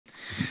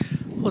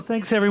Well,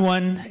 thanks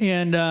everyone,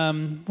 and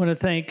want to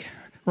thank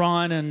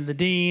Ron and the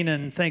dean,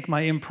 and thank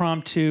my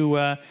impromptu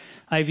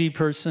IT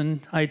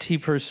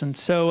person.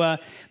 So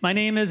my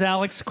name is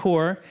Alex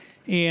Core,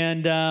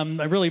 and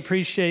I really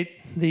appreciate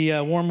the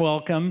warm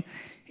welcome.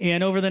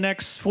 And over the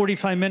next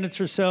 45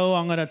 minutes or so,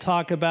 I'm going to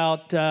talk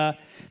about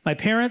my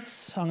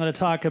parents, I'm going to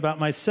talk about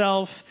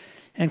myself,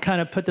 and kind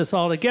of put this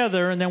all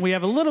together. And then we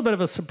have a little bit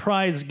of a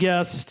surprise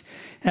guest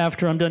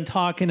after I'm done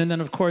talking, and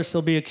then of course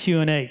there'll be a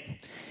Q&A.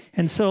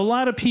 And so a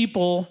lot of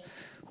people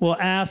will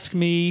ask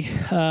me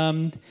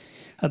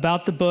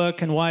about the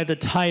book and why the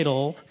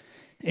title.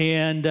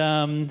 And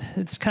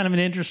it's kind of an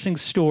interesting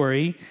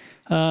story.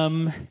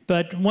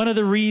 But one of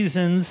the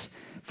reasons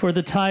for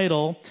the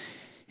title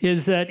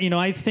is that,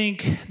 I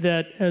think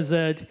that as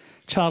a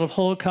child of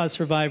Holocaust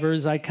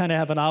survivors, I kind of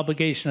have an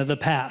obligation of the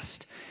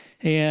past.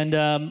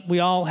 And we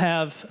all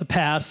have a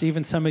past,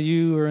 even some of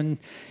you are in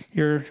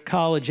your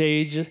college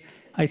age.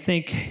 I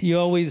think you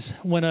always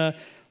want to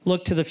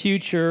look to the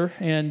future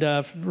and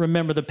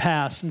remember the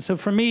past. And so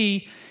for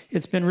me,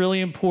 it's been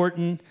really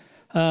important,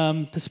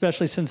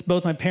 especially since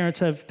both my parents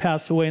have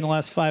passed away in the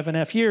last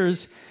 5.5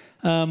 years,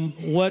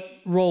 what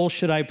role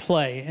should I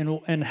play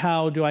and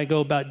how do I go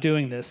about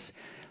doing this?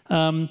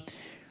 When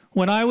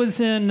I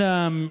was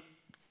in,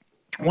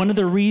 one of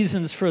the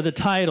reasons for the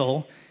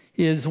title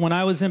is when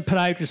I was in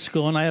podiatry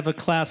school, and I have a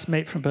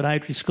classmate from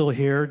podiatry school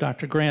here,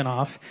 Dr.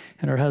 Granoff,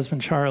 and her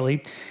husband,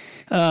 Charlie.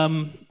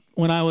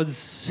 When I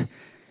was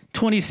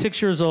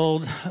 26 years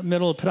old,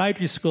 middle of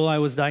podiatry school, I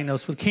was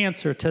diagnosed with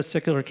cancer,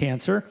 testicular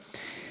cancer.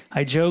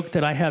 I joke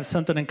that I have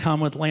something in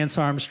common with Lance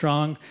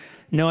Armstrong.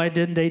 No, I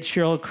didn't date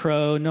Sheryl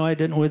Crow. No, I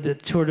didn't with the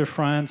Tour de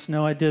France.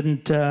 No, I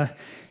didn't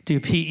do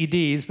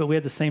PEDs, but we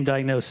had the same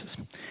diagnosis.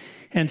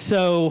 And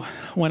so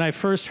when I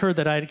first heard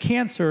that I had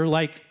cancer,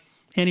 like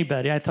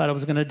anybody, I thought I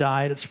was going to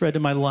die. It spread to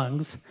my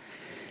lungs.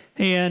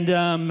 And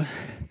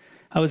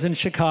I was in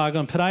Chicago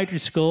in podiatry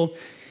school.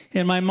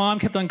 And my mom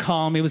kept on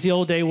calling me. It was the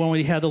old day when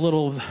we had the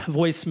little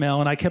voicemail,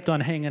 and I kept on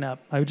hanging up.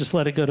 I would just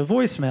let it go to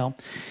voicemail.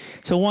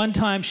 So one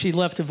time she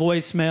left a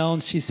voicemail,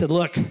 and she said,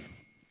 look,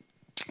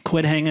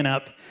 quit hanging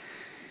up.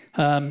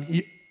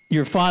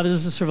 Your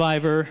father's a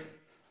survivor.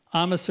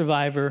 I'm a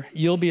survivor.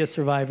 You'll be a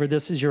survivor.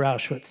 This is your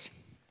Auschwitz.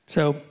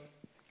 So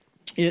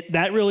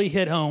that really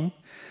hit home.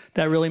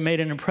 That really made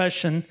an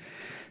impression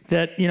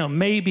that,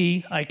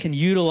 maybe I can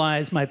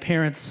utilize my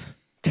parents'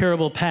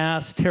 terrible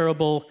past,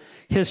 terrible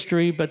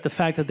history, but the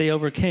fact that they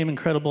overcame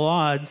incredible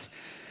odds,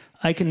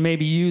 I can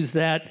maybe use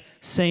that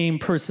same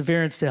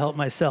perseverance to help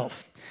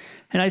myself.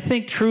 And I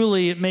think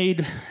truly it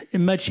made it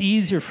much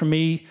easier for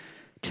me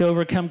to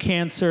overcome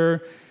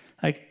cancer.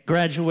 I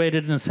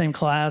graduated in the same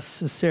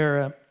class as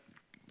Sarah.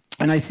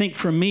 And I think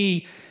for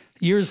me,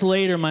 years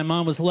later, my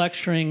mom was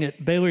lecturing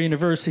at Baylor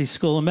University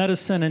School of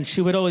Medicine, and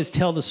she would always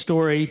tell the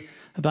story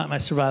about my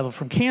survival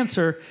from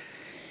cancer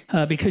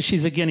because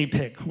she's a guinea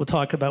pig. We'll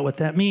talk about what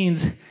that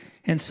means.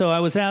 And so I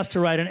was asked to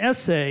write an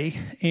essay,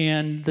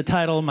 and the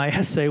title of my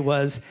essay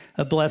was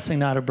A Blessing,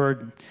 Not a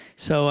Burden.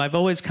 So I've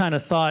always kind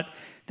of thought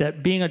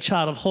that being a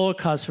child of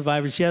Holocaust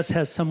survivors, yes,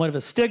 has somewhat of a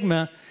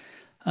stigma,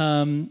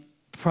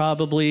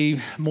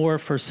 probably more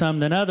for some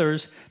than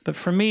others, but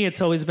for me,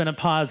 it's always been a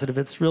positive.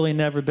 It's really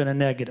never been a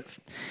negative.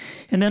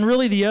 And then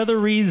really the other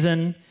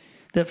reason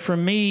that for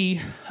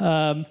me,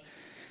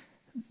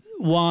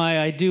 why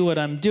I do what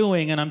I'm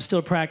doing, and I'm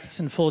still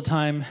practicing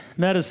full-time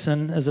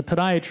medicine as a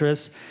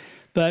podiatrist,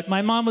 but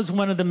my mom was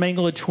one of the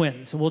Mengele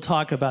twins, and we'll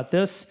talk about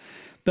this.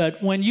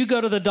 But when you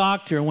go to the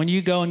doctor, when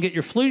you go and get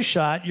your flu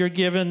shot, you're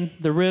given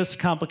the risks,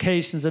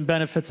 complications, and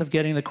benefits of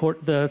getting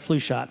the flu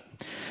shot.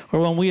 Or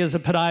when we as a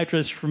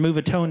podiatrist remove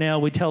a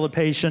toenail, we tell the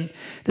patient,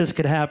 this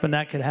could happen,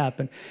 that could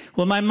happen.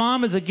 Well, my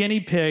mom as a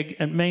guinea pig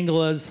at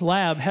Mengele's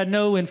lab had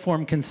no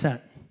informed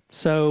consent.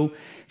 So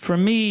for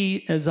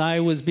me, as I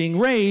was being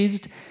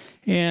raised,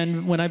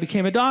 and when I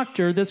became a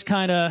doctor, this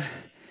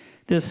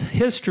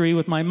history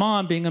with my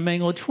mom being a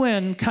Mengele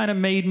twin kind of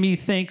made me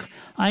think,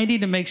 I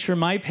need to make sure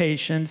my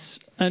patients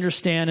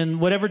understand, in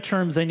whatever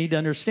terms they need to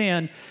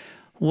understand,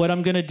 what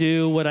I'm going to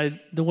do, what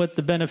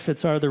the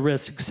benefits are, the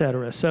risks, et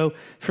cetera. So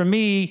for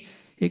me,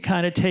 it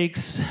kind of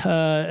takes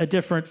a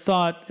different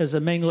thought as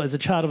a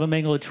child of a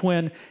Mengele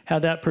twin, how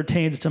that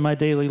pertains to my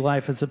daily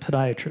life as a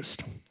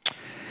podiatrist.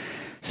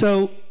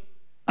 So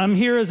I'm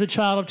here as a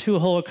child of 2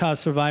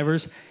 Holocaust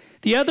survivors.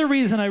 The other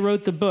reason I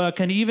wrote the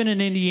book, and even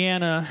in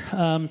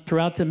Indiana,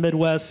 throughout the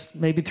Midwest,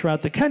 maybe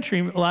throughout the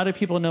country, a lot of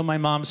people know my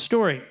mom's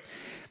story.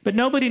 But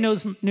nobody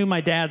knew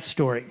my dad's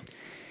story.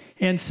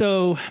 And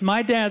so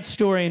my dad's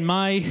story, in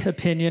my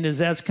opinion,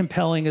 is as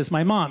compelling as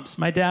my mom's.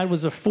 My dad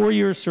was a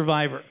 4-year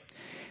survivor.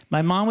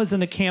 My mom was in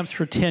the camps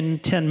for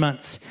 10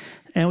 months.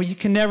 And you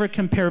can never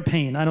compare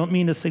pain. I don't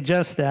mean to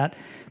suggest that.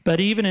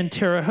 But even in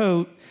Terre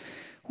Haute,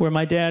 where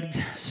my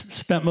dad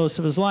spent most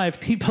of his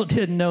life, people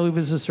didn't know he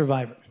was a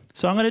survivor.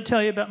 So I'm going to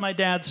tell you about my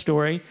dad's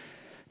story,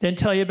 then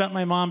tell you about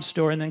my mom's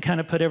story, and then kind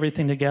of put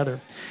everything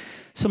together.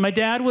 So my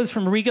dad was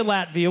from Riga,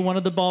 Latvia, one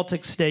of the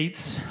Baltic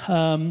states,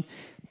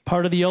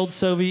 part of the old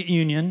Soviet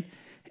Union.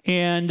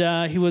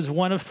 And he was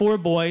one of 4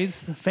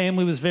 boys. The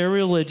family was very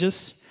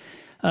religious.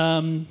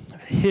 In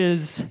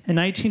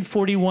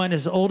 1941,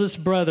 his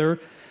oldest brother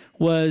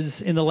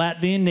was in the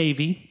Latvian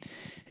Navy,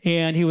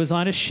 and he was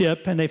on a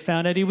ship, and they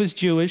found out he was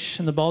Jewish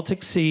in the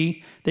Baltic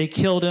Sea. They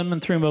killed him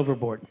and threw him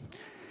overboard.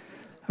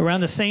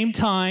 Around the same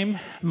time,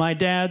 my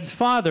dad's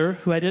father,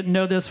 who I didn't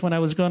know this when I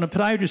was going to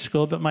podiatry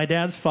school, but my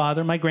dad's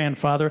father, my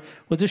grandfather,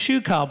 was a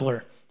shoe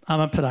cobbler. I'm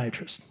a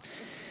podiatrist.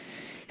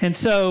 And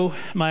so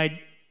my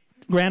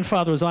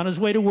grandfather was on his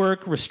way to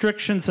work.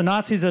 Restrictions, the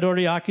Nazis had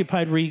already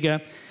occupied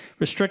Riga.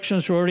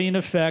 Restrictions were already in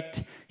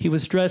effect. He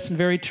was dressed in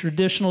very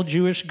traditional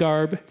Jewish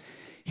garb.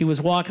 He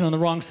was walking on the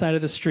wrong side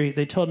of the street.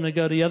 They told him to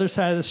go to the other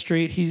side of the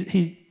street.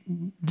 He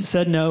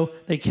said no.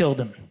 They killed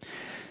him.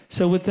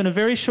 So within a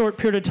very short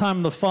period of time,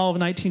 in the fall of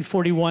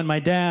 1941, my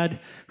dad,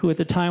 who at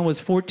the time was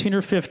 14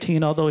 or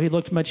 15, although he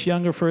looked much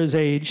younger for his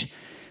age,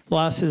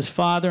 lost his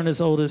father and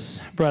his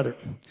oldest brother.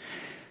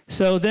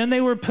 So then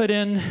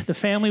the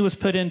family was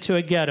put into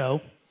a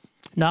ghetto,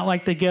 not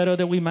like the ghetto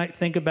that we might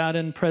think about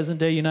in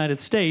present-day United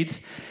States,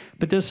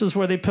 but this is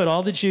where they put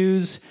all the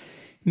Jews,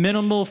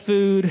 minimal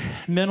food,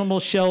 minimal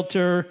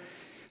shelter,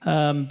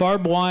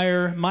 barbed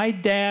wire. My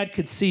dad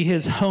could see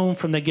his home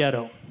from the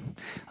ghetto.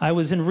 I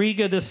was in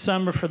Riga this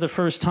summer for the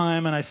first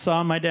time, and I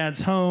saw my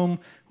dad's home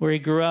where he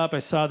grew up. I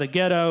saw the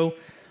ghetto.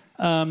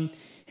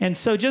 And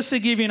so just to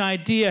give you an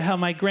idea how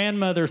my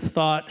grandmother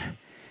thought,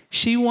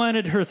 she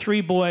wanted her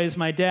 3 boys,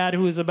 my dad,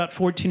 who was about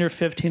 14 or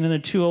 15, and the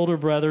 2 older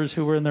brothers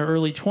who were in their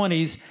early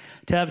 20s,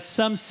 to have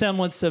some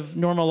semblance of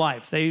normal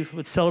life. They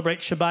would celebrate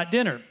Shabbat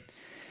dinner.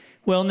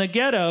 Well, in the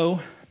ghetto,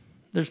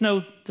 there's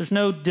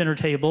no dinner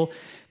table,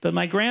 but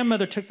my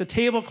grandmother took the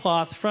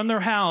tablecloth from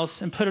their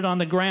house and put it on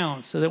the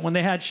ground so that when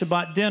they had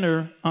Shabbat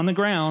dinner on the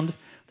ground,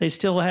 they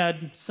still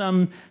had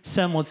some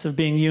semblance of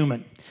being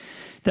human.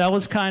 That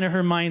was kind of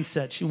her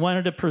mindset. She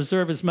wanted to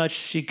preserve as much as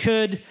she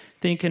could,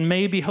 thinking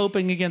maybe,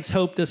 hoping against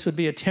hope, this would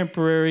be a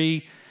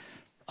temporary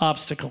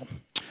obstacle.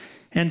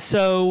 And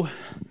so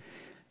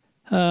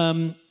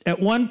at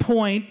one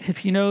point,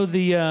 if you know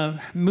the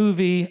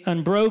movie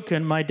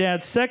Unbroken, my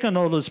dad's second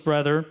oldest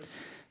brother,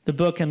 the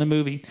book and the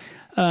movie,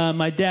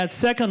 my dad's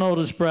second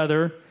oldest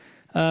brother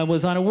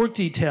was on a work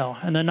detail,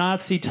 and the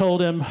Nazi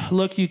told him,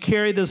 look, you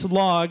carry this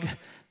log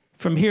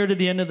from here to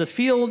the end of the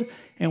field,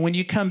 and when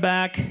you come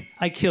back,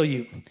 I kill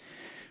you.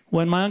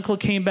 When my uncle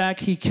came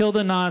back, he killed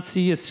a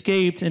Nazi,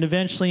 escaped, and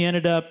eventually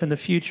ended up in the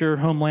future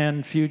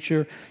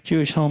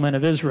Jewish homeland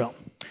of Israel.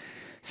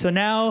 So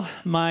now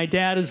my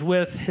dad is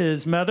with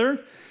his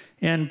mother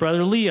and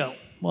brother Leo.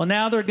 Well,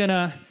 now they're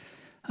going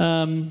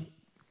to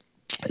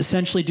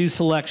essentially do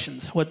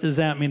selections. What does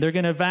that mean? They're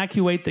going to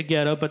evacuate the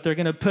ghetto, but they're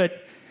going to put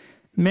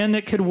men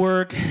that could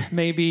work,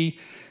 maybe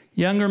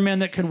younger men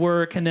that could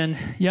work, and then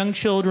young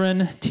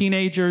children,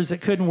 teenagers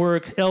that couldn't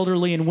work,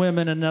 elderly and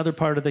women in another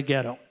part of the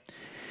ghetto.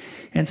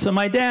 And so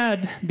my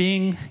dad,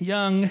 being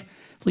young,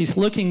 at least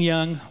looking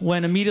young,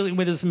 went immediately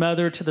with his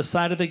mother to the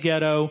side of the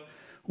ghetto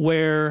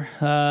where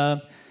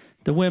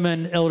the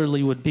women,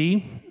 elderly, would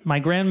be. My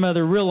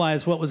grandmother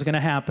realized what was going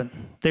to happen.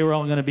 They were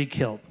all going to be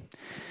killed.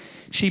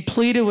 She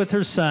pleaded with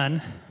her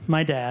son,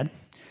 my dad,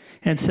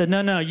 and said,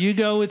 no, you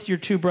go with your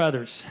 2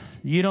 brothers.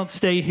 You don't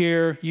stay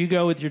here. You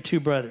go with your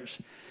 2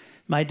 brothers.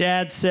 My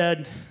dad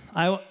said,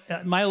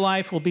 my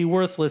life will be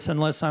worthless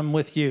unless I'm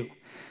with you.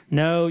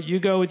 No, you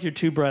go with your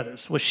 2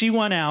 brothers. Well, she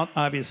went out,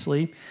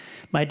 obviously.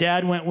 My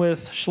dad went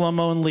with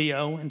Shlomo and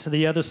Leo into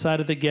the other side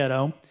of the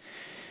ghetto.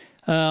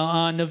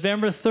 On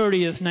November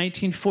 30th,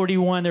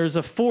 1941, there was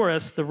a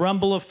forest, the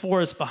rumble of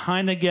forest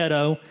behind the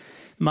ghetto.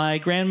 My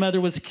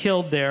grandmother was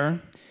killed there.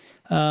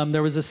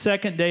 There was a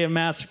second day of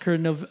massacre,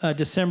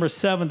 December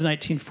 7th,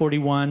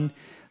 1941.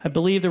 I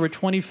believe there were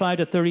 25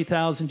 to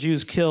 30,000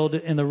 Jews killed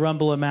in the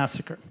Rumble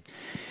massacre.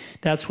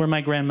 That's where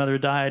my grandmother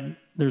died.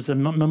 There's a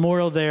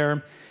memorial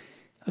there.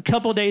 A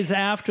couple days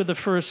after the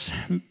first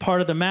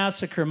part of the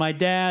massacre, my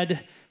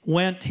dad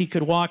went, he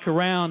could walk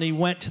around, he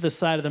went to the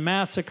site of the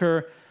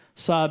massacre,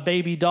 saw a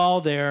baby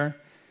doll there.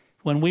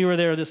 When we were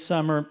there this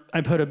summer, I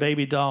put a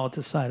baby doll at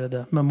the side of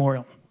the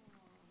memorial.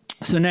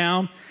 So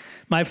now,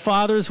 my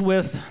father's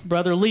with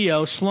brother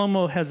Leo.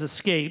 Shlomo has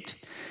escaped,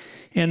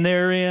 and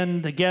they're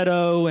in the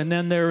ghetto, and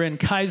then they're in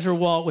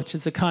Kaiserwald, which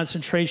is a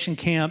concentration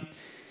camp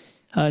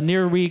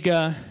near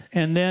Riga,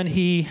 and then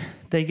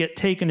they get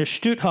taken to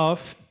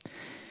Stutthof,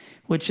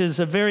 which is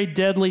a very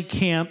deadly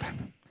camp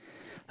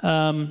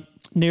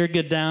near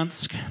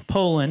Gdansk,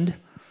 Poland.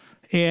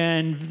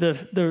 And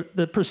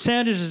the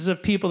percentages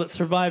of people that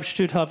survived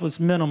Stutthof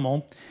was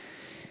minimal.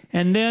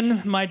 And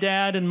then my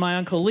dad and my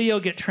uncle Leo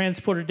get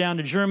transported down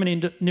to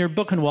Germany near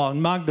Buchenwald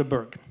in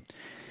Magdeburg.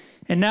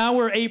 And now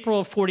we're April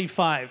of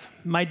 45.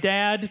 My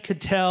dad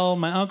could tell,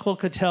 my uncle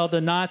could tell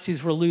the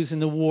Nazis were losing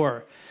the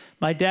war.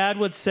 My dad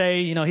would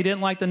say, he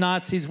didn't like the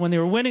Nazis when they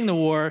were winning the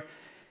war.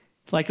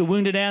 Like a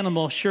wounded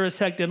animal, sure as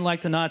heck didn't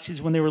like the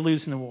Nazis when they were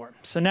losing the war.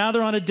 So now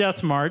they're on a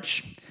death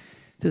march.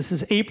 This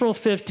is April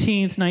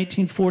 15th,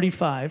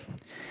 1945.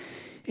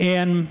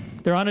 And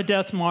they're on a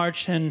death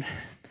march, and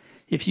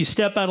if you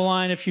step out of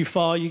line, if you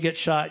fall, you get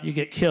shot, you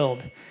get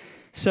killed.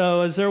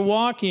 So as they're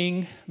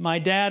walking, my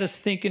dad is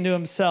thinking to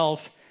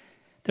himself,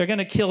 they're going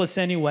to kill us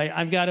anyway.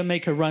 I've got to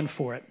make a run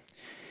for it.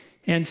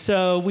 And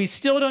so we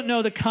still don't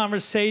know the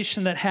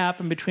conversation that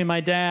happened between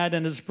my dad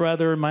and his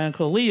brother and my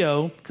uncle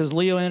Leo, because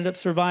Leo ended up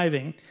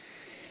surviving.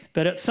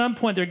 But at some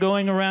point, they're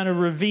going around a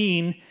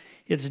ravine.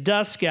 It's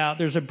dusk out.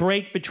 There's a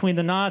break between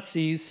the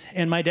Nazis,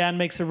 and my dad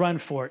makes a run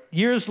for it.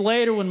 Years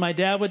later, when my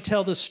dad would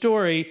tell the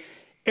story,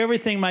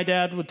 everything my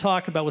dad would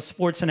talk about was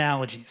sports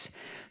analogies.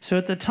 So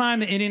at the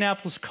time, the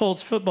Indianapolis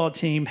Colts football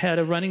team had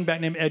a running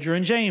back named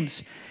Edgerrin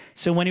James.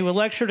 So when he would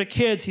lecture to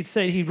kids, he'd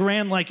say he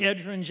ran like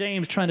Edgerrin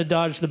James trying to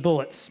dodge the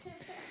bullets.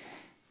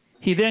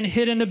 He then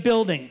hid in a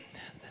building.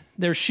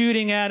 They're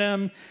shooting at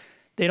him.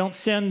 They don't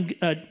send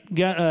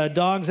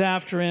dogs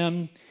after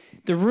him.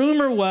 The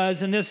rumor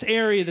was in this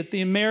area that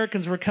the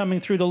Americans were coming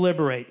through to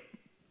liberate.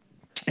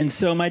 And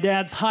so my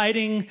dad's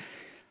hiding,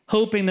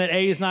 hoping that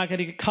A, he's not going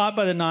to get caught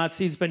by the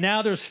Nazis, but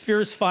now there's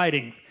fierce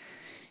fighting.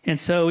 And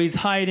so he's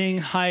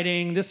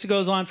hiding. This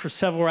goes on for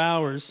several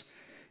hours.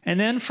 And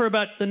then for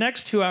about the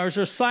next 2 hours,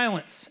 there's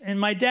silence. And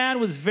my dad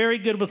was very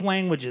good with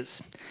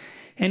languages.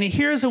 And he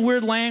hears a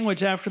weird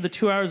language after the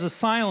 2 hours of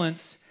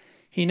silence.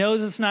 He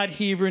knows it's not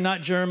Hebrew,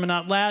 not German,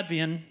 not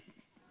Latvian.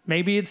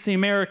 Maybe it's the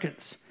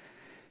Americans.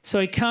 So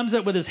he comes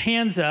up with his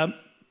hands up,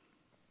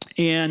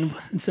 and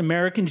it's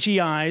American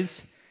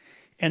GIs,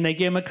 and they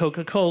give him a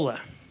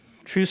Coca-Cola.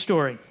 True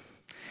story.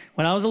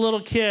 When I was a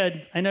little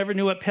kid, I never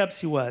knew what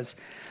Pepsi was.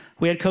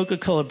 We had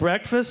Coca-Cola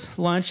breakfast,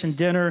 lunch, and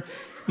dinner.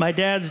 My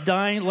dad's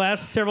dying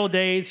last several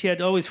days. He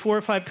had always 4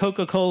 or 5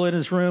 Coca-Cola in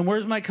his room.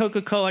 Where's my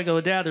Coca-Cola? I go,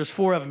 Dad, there's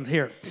 4 of them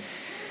here.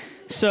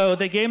 So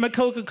they gave him a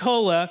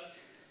Coca-Cola,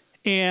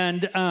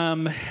 and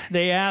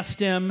they asked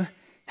him,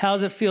 how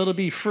does it feel to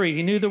be free?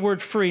 He knew the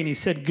word free, and he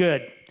said,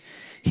 good.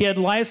 He had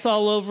lice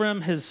all over him.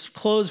 His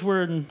clothes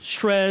were in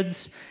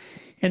shreds.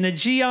 And the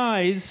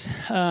GIs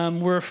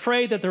were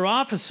afraid that their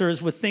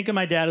officers would think of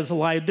my dad as a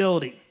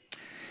liability.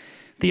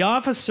 The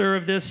officer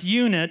of this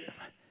unit,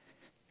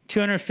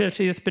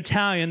 250th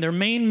Battalion, their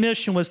main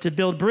mission was to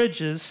build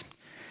bridges,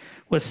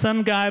 was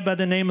some guy by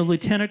the name of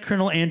Lieutenant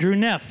Colonel Andrew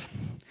Neff.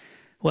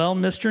 Well,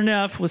 Mr.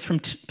 Neff was from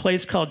a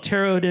place called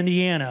Terre Haute,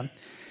 Indiana.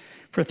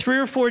 For 3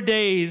 or 4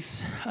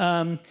 days,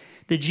 the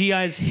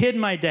GIs hid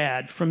my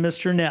dad from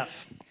Mr.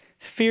 Neff,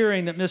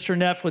 fearing that Mr.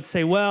 Neff would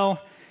say, well,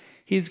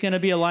 he's going to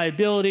be a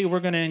liability. We're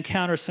going to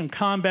encounter some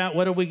combat.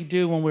 What do we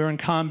do when we're in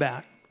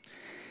combat?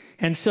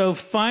 And so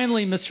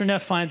finally, Mr.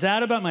 Neff finds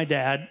out about my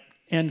dad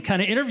and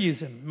kind of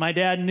interviews him. My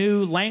dad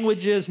knew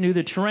languages, knew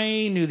the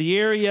terrain, knew the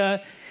area.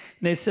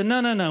 And they said,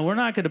 no, we're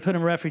not going to put him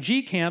in a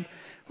refugee camp.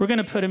 We're going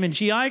to put him in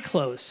GI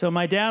clothes. So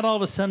my dad all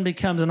of a sudden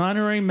becomes an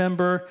honorary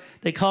member.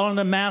 They call him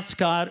the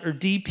mascot, or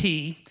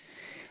DP,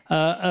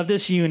 of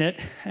this unit.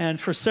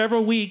 And for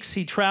several weeks,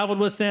 he traveled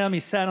with them.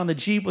 He sat on the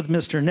Jeep with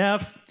Mr.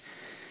 Neff.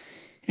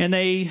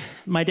 And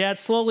my dad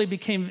slowly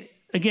became,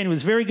 again, he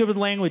was very good with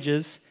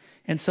languages.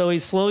 And so he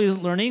slowly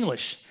learned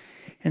English.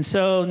 And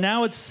so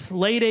now it's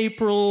late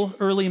April,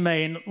 early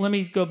May. And let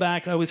me go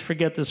back. I always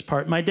forget this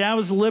part. My dad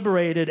was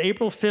liberated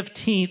April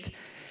 15th,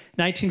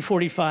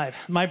 1945.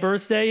 My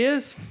birthday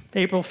is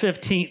April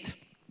 15th,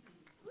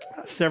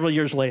 several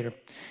years later.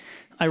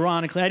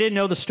 Ironically, I didn't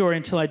know the story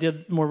until I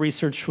did more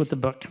research with the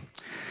book.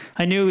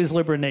 I knew he was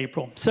liberated in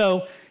April.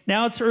 So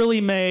now it's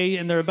early May,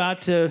 and they're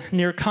about to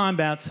near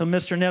combat. So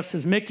Mr. Neff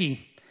says,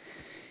 Mickey,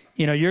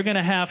 you know, you're going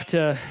to have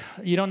to,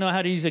 you don't know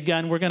how to use a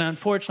gun. We're going to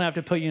unfortunately have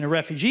to put you in a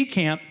refugee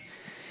camp.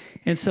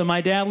 And so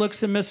my dad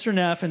looks at Mr.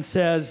 Neff and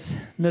says,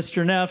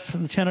 Mr. Neff,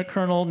 Lieutenant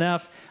Colonel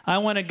Neff, I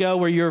want to go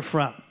where you're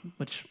from,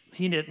 which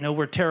he didn't know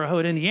where Terre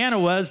Haute, Indiana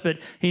was, but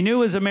he knew it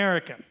was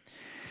America.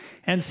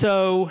 And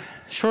so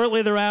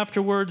shortly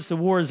thereafter, the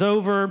war is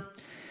over.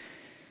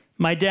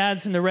 My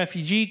dad's in the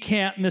refugee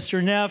camp.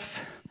 Mr.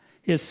 Neff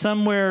is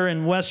somewhere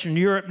in Western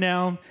Europe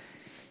now.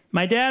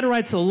 My dad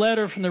writes a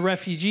letter from the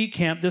refugee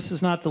camp. This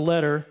is not the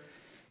letter.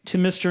 To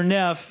Mr.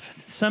 Neff.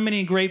 Somebody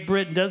in Great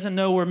Britain doesn't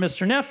know where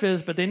Mr. Neff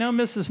is, but they know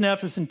Mrs.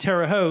 Neff is in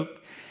Terre Haute.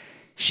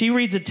 She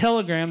reads a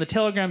telegram. The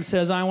telegram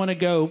says, I want to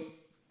go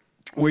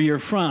where you're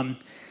from.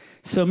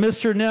 So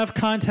Mr. Neff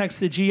contacts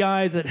the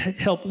GIs that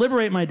helped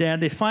liberate my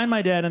dad. They find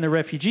my dad in the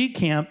refugee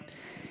camp.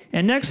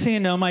 And next thing you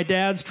know, my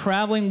dad's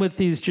traveling with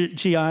these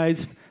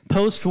GIs,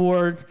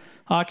 post-war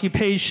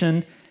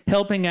occupation,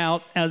 helping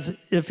out as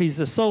if he's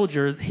a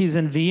soldier. He's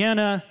in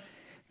Vienna.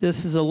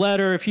 This is a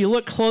letter. If you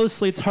look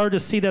closely, it's hard to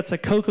see that's a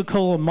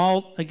Coca-Cola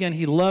malt. Again,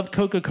 he loved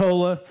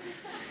Coca-Cola.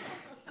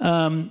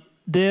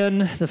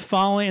 Then the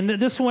following, and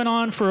this went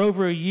on for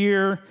over a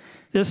year.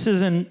 This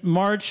is in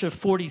March of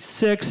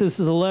 '46. This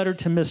is a letter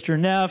to Mr.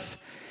 Neff.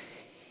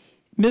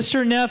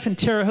 Mr. Neff in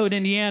Terre Haute,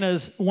 Indiana,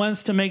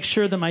 wants to make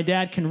sure that my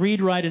dad can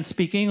read, write, and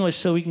speak English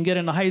so he can get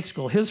into high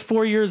school. His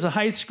 4 years of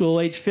high school,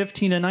 age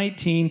 15 and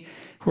 19,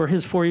 were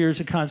his 4 years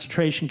of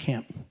concentration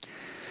camp.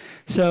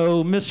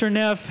 So Mr.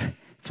 Neff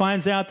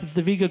finds out that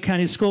the Vigo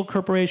County School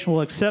Corporation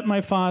will accept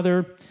my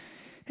father.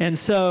 And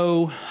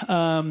so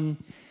on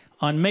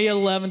May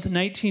 11th,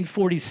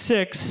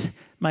 1946,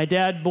 My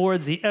dad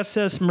boards the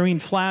SS Marine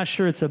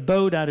Flasher. It's a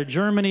boat out of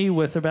Germany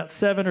with about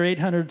 700 or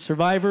 800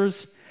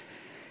 survivors.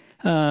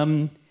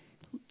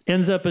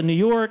 Ends up in New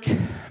York.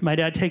 My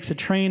dad takes a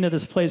train to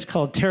this place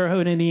called Terre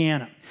Haute,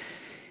 Indiana.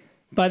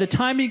 By the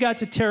time he got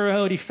to Terre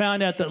Haute, he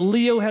found out that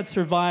Leo had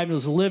survived and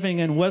was living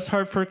in West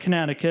Hartford,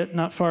 Connecticut,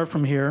 not far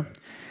from here.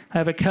 I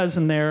have a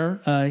cousin there.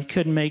 He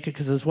couldn't make it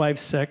because his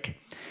wife's sick.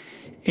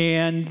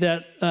 And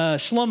that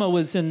Shlomo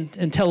was in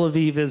Tel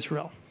Aviv,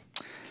 Israel.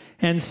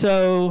 And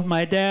so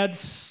my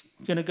dad's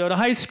going to go to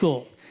high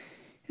school.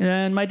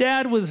 And my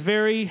dad was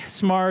very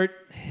smart.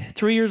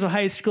 3 years of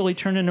high school, he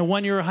turned into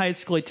 1 year of high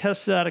school. He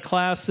tested out of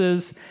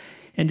classes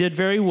and did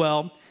very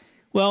well.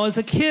 Well, as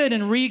a kid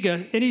in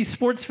Riga, any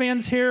sports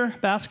fans here?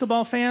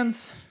 Basketball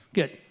fans?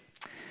 Good.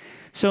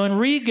 So in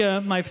Riga,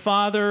 my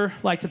father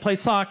liked to play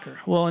soccer.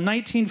 Well, in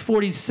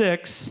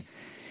 1946,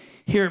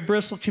 here at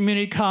Bristol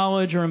Community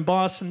College or in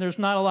Boston, there's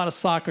not a lot of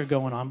soccer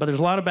going on, but there's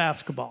a lot of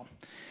basketball.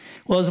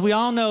 Well, as we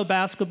all know,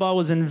 basketball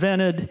was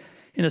invented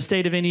in the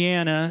state of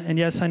Indiana, and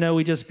yes, I know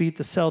we just beat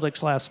the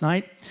Celtics last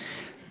night.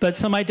 But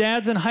so my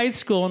dad's in high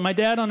school, and my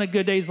dad on a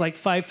good day is like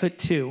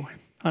 5'2"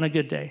 on a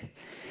good day.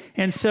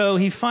 And so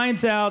he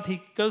finds out,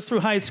 he goes through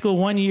high school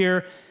 1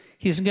 year,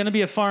 he's going to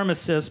be a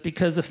pharmacist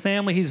because the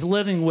family he's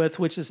living with,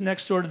 which is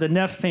next door to the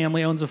Neff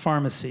family, owns a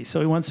pharmacy. So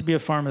he wants to be a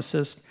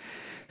pharmacist.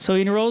 So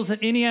he enrolls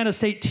at Indiana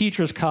State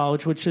Teachers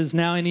College, which is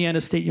now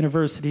Indiana State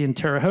University in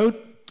Terre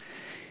Haute.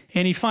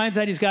 And he finds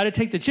out he's got to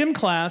take the gym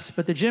class,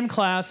 but the gym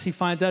class he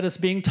finds out is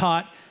being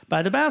taught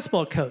by the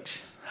basketball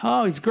coach.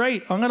 Oh, he's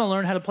great. I'm going to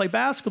learn how to play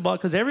basketball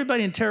because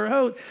everybody in Terre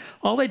Haute,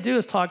 all they do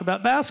is talk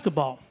about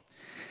basketball.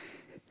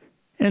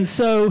 And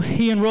so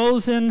he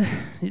enrolls in,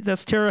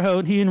 that's Terre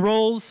Haute, he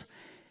enrolls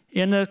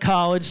in the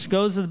college,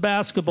 goes to the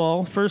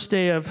basketball, first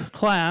day of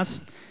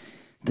class.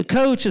 The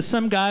coach is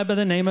some guy by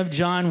the name of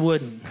John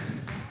Wooden.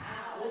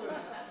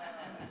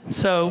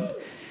 So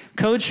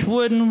Coach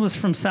Wooden was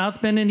from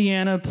South Bend,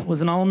 Indiana, was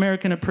an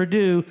All-American at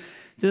Purdue.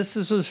 This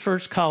is his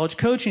first college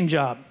coaching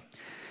job.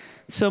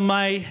 So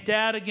my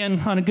dad, again,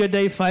 on a good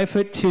day,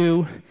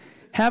 5'2",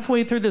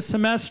 halfway through the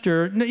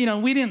semester, you know,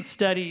 we didn't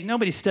study,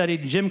 nobody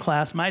studied gym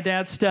class. My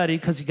dad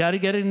studied because you got to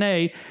get an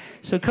A.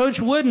 So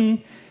Coach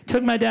Wooden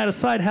took my dad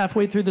aside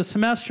halfway through the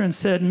semester and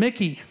said,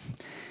 Mickey,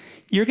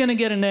 you're going to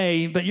get an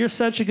A, but you're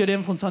such a good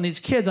influence on these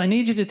kids. I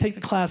need you to take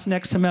the class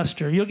next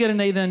semester. You'll get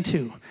an A then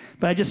too.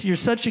 But you're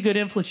such a good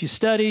influence. You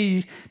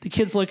study, the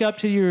kids look up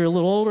to you, you're a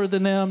little older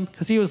than them,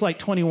 because he was like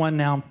 21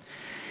 now.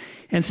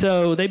 And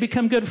so they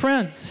become good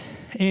friends.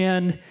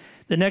 And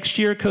the next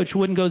year, Coach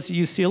Wooden goes to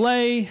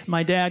UCLA.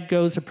 My dad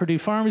goes to Purdue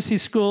Pharmacy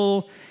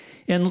School.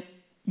 And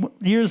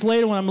years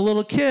later, when I'm a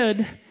little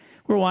kid,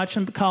 we're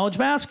watching college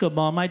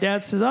basketball. My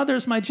dad says, oh,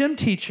 there's my gym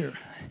teacher.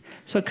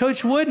 So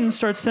Coach Wooden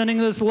starts sending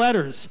us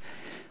letters.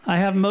 I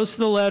have most of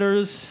the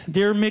letters.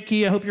 Dear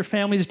Mickey, I hope your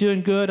family's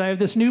doing good. I have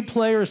this new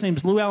player. His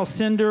name's Lou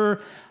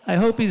Alcindor. I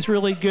hope he's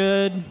really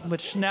good,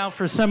 which now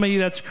for some of you,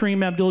 that's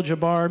Kareem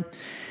Abdul-Jabbar.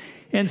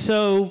 And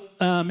so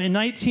in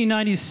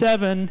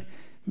 1997,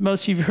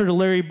 most of you have heard of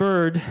Larry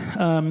Bird.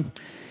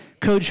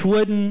 Coach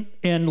Wooden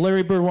and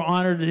Larry Bird were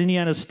honored at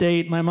Indiana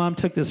State. My mom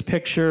took this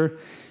picture,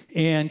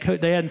 and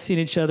they hadn't seen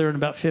each other in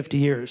about 50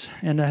 years.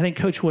 And I think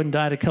Coach Wooden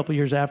died a couple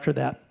years after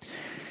that.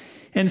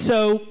 And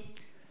so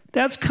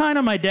that's kind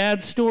of my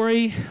dad's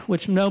story,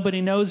 which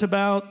nobody knows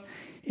about.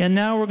 And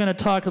now we're going to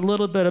talk a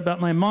little bit about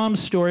my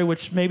mom's story,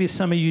 which maybe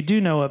some of you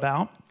do know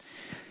about.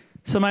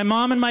 So my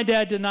mom and my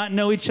dad did not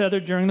know each other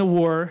during the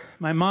war.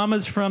 My mom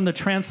is from the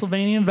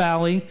Transylvanian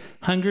Valley,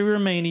 Hungary,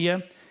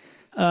 Romania.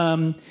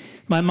 My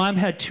mom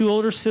had two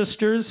older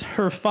sisters.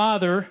 Her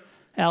father,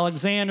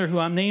 Alexander, who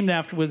I'm named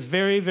after, was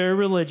very, very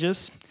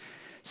religious.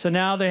 So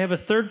now they have a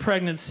third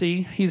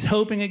pregnancy. He's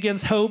hoping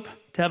against hope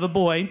to have a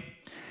boy.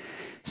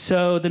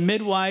 So the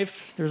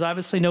midwife, there's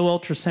obviously no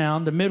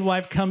ultrasound. The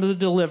midwife comes to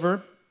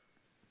deliver.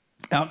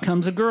 Out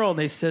comes a girl.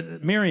 They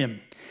said, Miriam.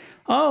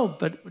 Oh,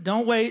 but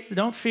don't wait,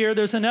 don't fear,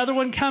 there's another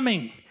one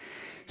coming.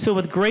 So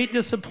with great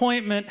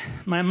disappointment,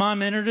 my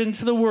mom entered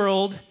into the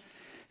world.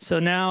 So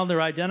now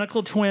they're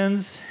identical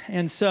twins.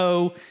 And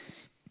so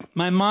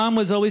my mom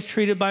was always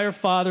treated by her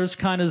father as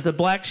kind of as the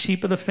black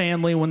sheep of the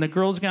family. When the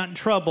girls got in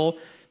trouble,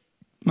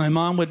 my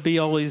mom would be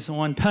always the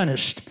one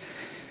punished.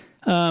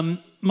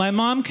 My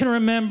mom can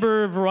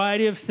remember a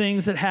variety of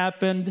things that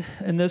happened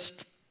in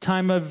this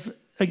time of,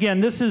 again,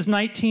 this is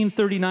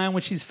 1939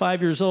 when she's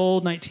 5 years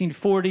old,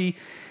 1940.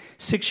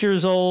 6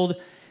 years old.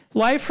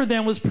 Life for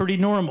them was pretty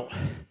normal.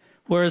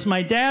 Whereas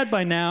my dad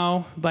by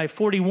now, by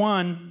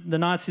 41, the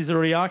Nazis had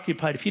already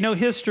occupied. If you know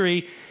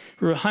history,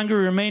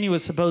 Hungary, Romania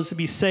was supposed to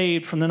be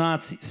saved from the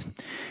Nazis.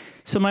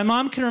 So my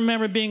mom can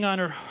remember being on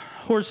her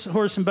horse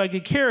and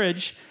buggy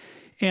carriage,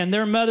 and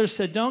their mother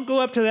said, don't go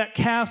up to that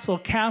castle.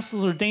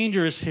 Castles are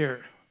dangerous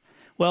here.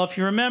 Well, if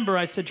you remember,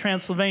 I said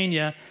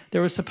Transylvania.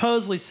 There was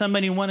supposedly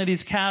somebody in one of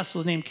these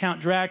castles named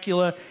Count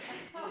Dracula.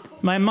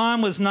 My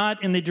mom was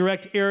not in the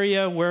direct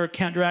area where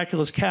Count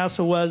Dracula's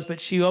castle was, but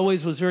she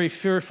always was very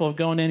fearful of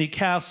going to any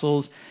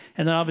castles.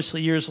 And then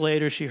obviously years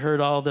later, she heard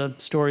all the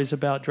stories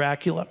about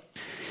Dracula.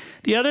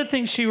 The other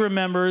thing she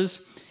remembers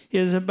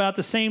is about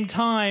the same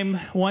time,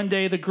 one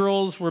day the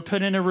girls were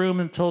put in a room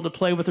and told to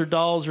play with their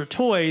dolls or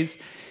toys,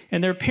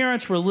 and their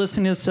parents were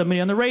listening to somebody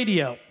on the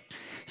radio.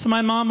 So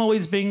my mom,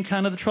 always being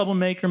kind of the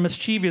troublemaker,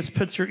 mischievous,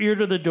 puts her ear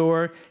to the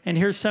door and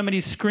hears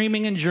somebody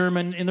screaming in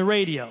German in the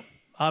radio.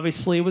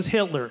 Obviously, it was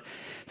Hitler.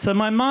 So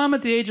my mom,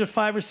 at the age of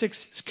 5 or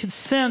 6, could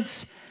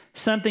sense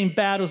something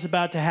bad was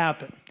about to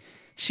happen.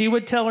 She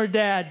would tell her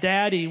dad,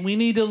 "Daddy, we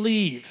need to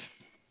leave."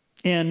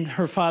 And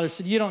her father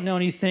said, "You don't know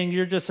anything,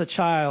 you're just a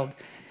child."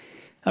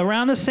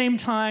 Around the same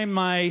time,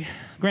 my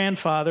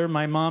grandfather,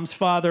 my mom's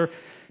father,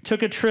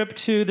 took a trip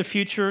to the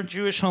future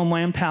Jewish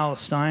homeland,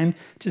 Palestine,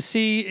 to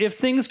see if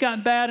things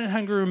got bad in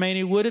Hungary,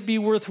 Romania, would it be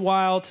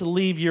worthwhile to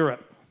leave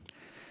Europe?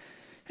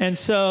 And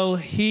so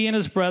he and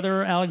his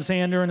brother,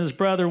 Alexander and his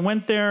brother,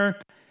 went there.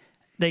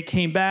 They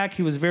came back.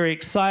 He was very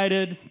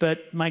excited.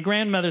 But my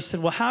grandmother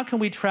said, "Well, how can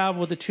we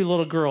travel with the 2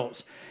 little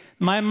girls?"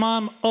 My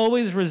mom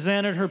always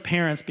resented her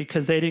parents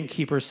because they didn't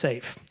keep her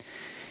safe.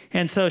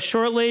 And so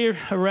shortly,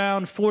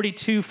 around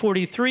 42,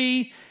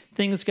 43,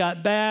 things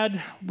got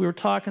bad.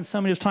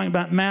 Somebody was talking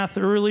about math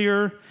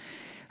earlier.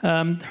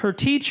 Her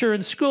teacher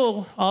in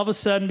school all of a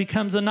sudden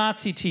becomes a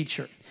Nazi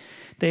teacher.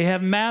 They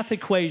have math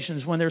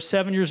equations when they're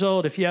 7 years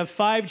old. If you have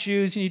 5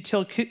 Jews and you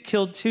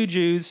kill 2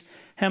 Jews,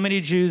 how many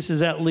Jews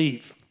does that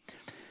leave?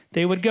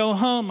 They would go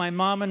home. My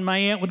mom and my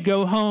aunt would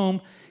go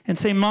home and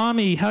say,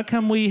 "Mommy, how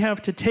come we have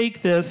to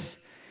take this?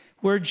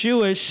 We're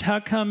Jewish. How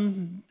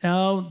come?"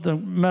 Oh, the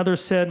mother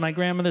said, my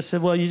grandmother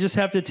said, "Well, you just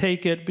have to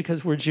take it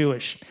because we're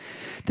Jewish."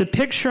 The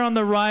picture on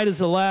the right is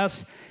the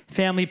last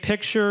family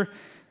picture.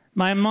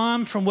 My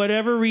mom, from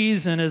whatever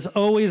reason, is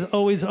always,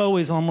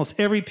 almost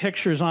every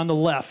picture is on the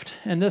left.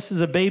 And this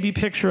is a baby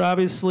picture,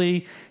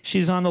 obviously.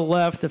 She's on the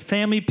left. The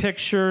family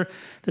picture,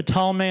 the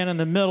tall man in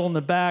the middle in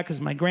the back is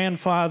my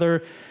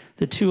grandfather.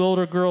 The 2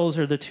 older girls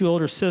are the 2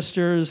 older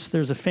sisters.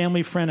 There's a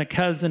family friend, a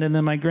cousin, and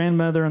then my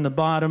grandmother on the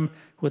bottom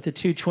with the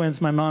 2 twins,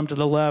 my mom to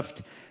the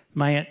left,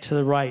 my aunt to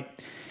the right.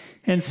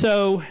 And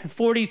so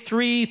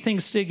 43,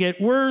 things did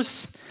get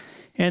worse.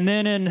 And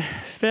then in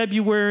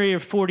February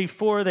of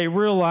 44, they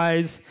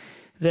realized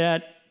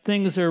that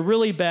things are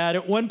really bad.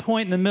 At one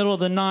point in the middle of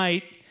the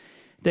night,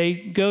 they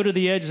go to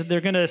the edge that they're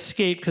going to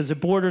escape because the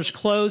border's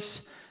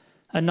close.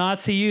 A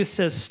Nazi youth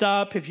says,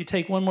 "Stop. If you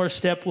take one more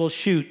step, we'll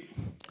shoot."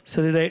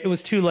 So it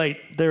was too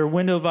late. Their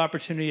window of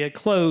opportunity had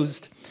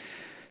closed.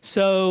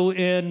 So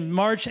in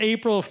March,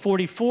 April of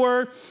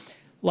 44,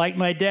 like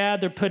my dad,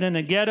 they're put in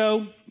a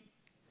ghetto.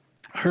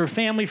 Her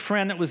family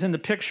friend that was in the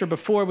picture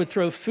before would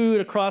throw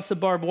food across the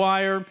barbed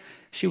wire.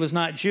 She was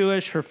not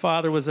Jewish. Her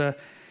father was a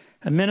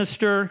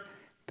minister,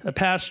 a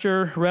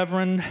pastor,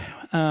 reverend.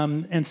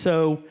 And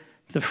so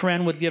the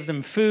friend would give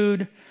them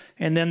food,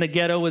 and then the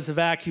ghetto was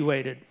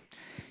evacuated.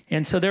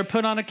 And so they're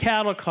put on a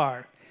cattle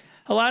car.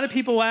 A lot of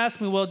people ask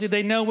me, well, did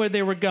they know where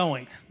they were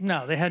going?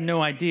 No, they had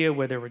no idea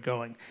where they were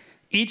going.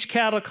 Each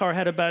cattle car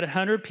had about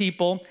 100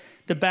 people.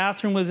 The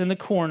bathroom was in the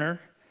corner.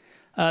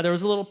 There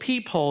was a little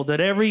peephole that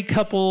every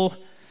couple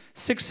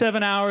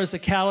 6-7 hours, the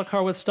cattle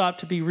car would stop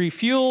to be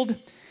refueled.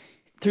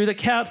 Through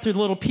the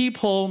little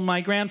peephole,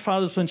 my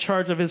grandfather was in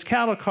charge of his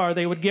cattle car.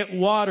 They would get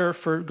water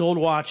for gold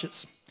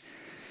watches.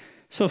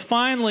 So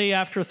finally,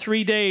 after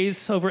 3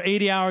 days, over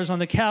 80 hours on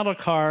the cattle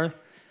car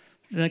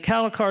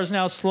is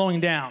now slowing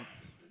down.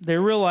 They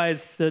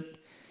realized that,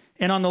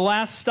 and on the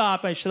last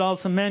stop, I should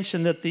also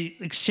mention that the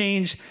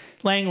exchange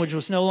language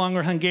was no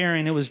longer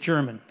Hungarian, it was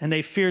German, and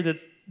they feared that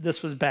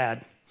this was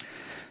bad.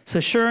 So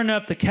sure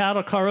enough, the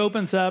cattle car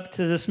opens up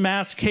to this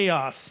mass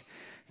chaos.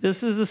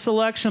 This is a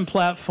selection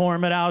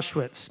platform at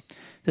Auschwitz.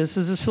 This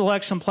is a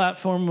selection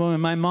platform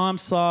when my mom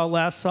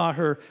last saw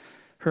her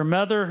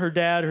mother, her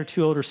dad, her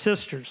 2 older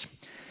sisters.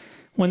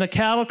 When the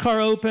cattle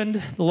car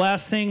opened, the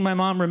last thing my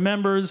mom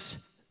remembers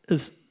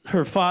is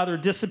her father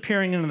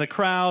disappearing into the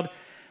crowd.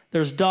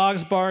 There's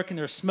dogs barking,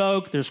 there's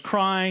smoke, there's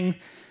crying,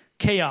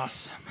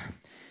 chaos.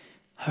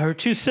 Her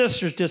 2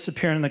 sisters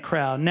disappear in the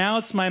crowd. Now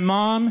it's my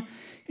mom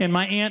and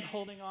my aunt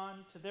holding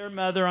on to their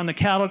mother on the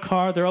cattle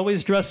car. They're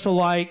always dressed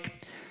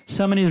alike.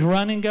 Somebody's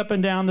running up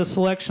and down the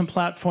selection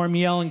platform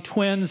yelling,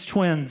 "Twins,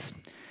 twins,"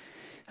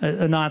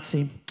 a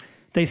Nazi.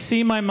 They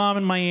see my mom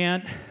and my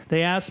aunt.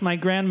 They ask my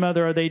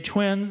grandmother, "Are they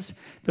twins?"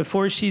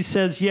 Before she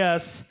says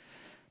yes,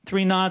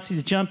 3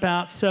 Nazis jump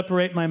out,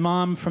 separate my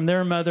mom from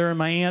their mother and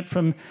my aunt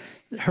from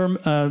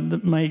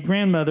my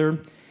grandmother.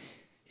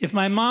 If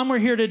my mom were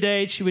here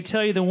today, she would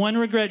tell you the one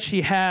regret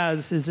she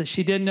has is that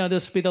she didn't know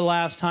this would be the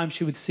last time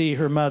she would see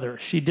her mother.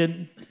 She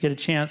didn't get a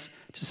chance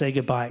to say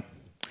goodbye.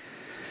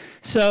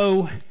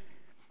 So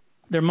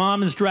their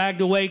mom is dragged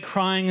away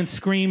crying and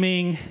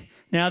screaming.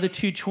 Now the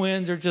 2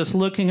 twins are just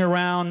looking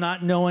around,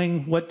 not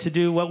knowing what to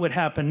do, what would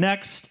happen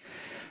next.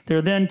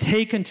 They're then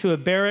taken to a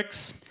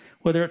barracks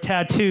where they're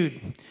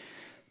tattooed.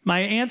 My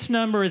aunt's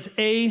number is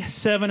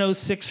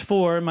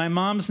A7064, and my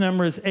mom's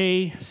number is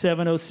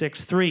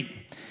A7063.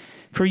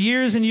 For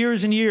years and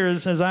years and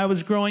years, as I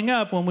was growing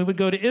up, when we would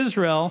go to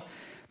Israel,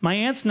 my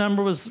aunt's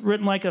number was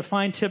written like a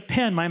fine-tip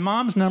pen. My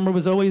mom's number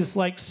was always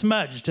like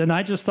smudged, and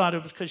I just thought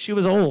it was because she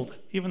was old,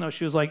 even though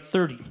she was like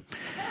 30.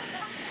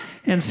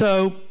 And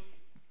so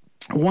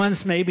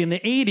once, maybe in the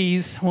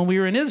 80s, when we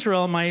were in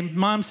Israel, my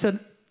mom said,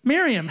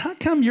 Miriam, how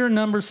come your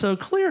number's so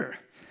clear?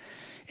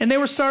 And they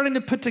were starting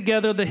to put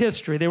together the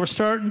history. They were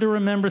starting to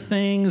remember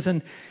things.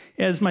 And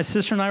as my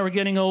sister and I were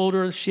getting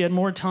older, she had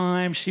more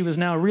time. She was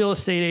now a real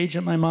estate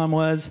agent, my mom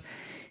was.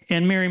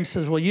 And Miriam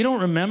says, well, you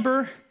don't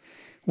remember?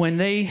 When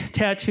they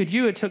tattooed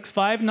you, it took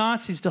 5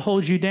 Nazis to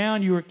hold you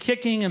down. You were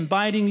kicking and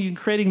biting, you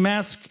creating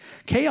mass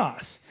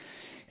chaos.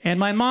 And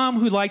my mom,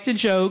 who liked to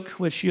joke,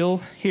 which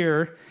you'll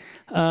hear,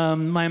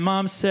 my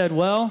mom said,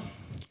 well,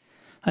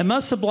 I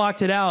must have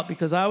blocked it out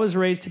because I was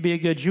raised to be a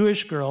good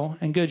Jewish girl,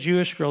 and good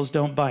Jewish girls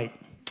don't bite.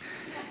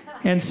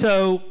 And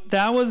so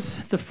that was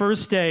the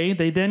first day.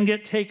 They then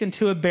get taken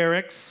to a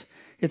barracks.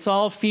 It's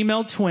all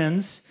female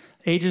twins,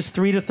 ages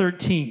 3 to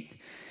 13.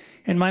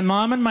 And my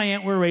mom and my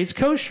aunt were raised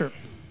kosher.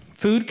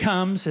 Food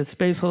comes, it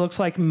basically looks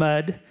like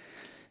mud.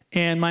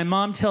 And my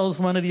mom tells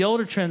one of the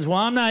older twins, well,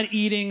 I'm not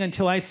eating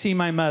until I see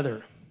my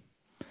mother.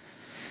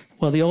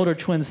 Well, the older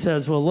twin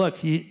says, well,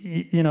 look,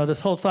 you know, this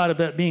whole thought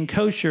about being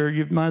kosher,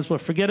 you might as well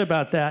forget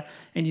about that.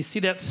 And you see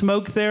that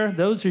smoke there?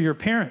 Those are your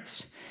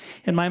parents.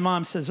 And my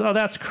mom says, oh,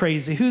 that's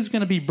crazy. Who's going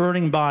to be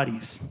burning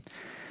bodies?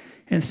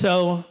 And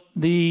so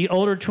the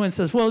older twin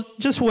says, well,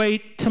 just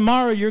wait.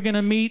 Tomorrow you're going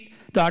to meet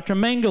Dr.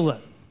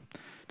 Mengele.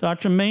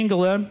 Dr.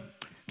 Mengele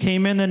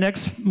came in the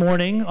next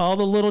morning. All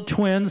the little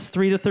twins,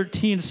 3 to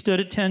 13, stood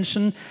at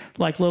attention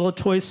like little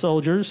toy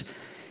soldiers.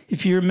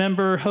 If you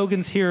remember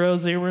Hogan's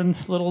Heroes, they were in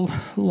little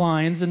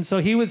lines. And so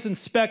he was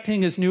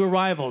inspecting his new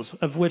arrivals,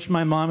 of which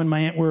my mom and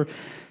my aunt were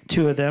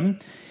 2 of them.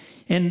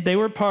 And they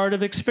were part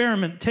of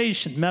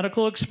experimentation,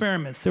 medical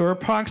experiments. There were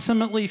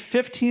approximately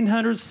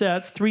 1,500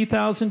 sets,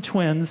 3,000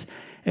 twins,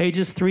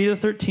 ages 3 to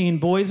 13,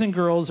 boys and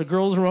girls. The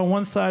girls were on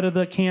one side of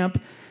the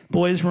camp,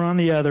 boys were on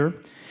the other.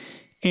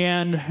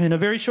 And in a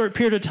very short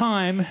period of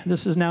time,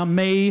 this is now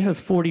May of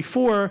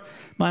 '44,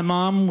 my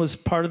mom was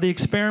part of the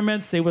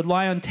experiments. They would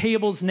lie on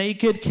tables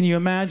naked. Can you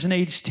imagine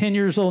age 10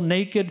 years old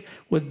naked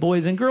with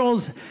boys and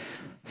girls?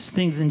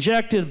 Things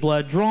injected,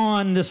 blood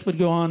drawn. This would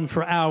go on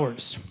for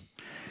hours.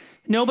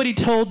 Nobody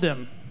told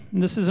them,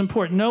 and this is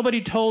important,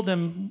 nobody told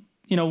them,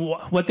 you know,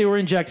 what they were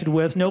injected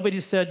with. Nobody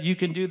said you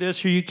can do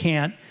this or you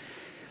can't.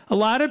 A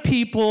lot of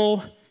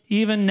people,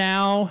 even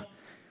now,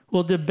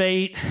 will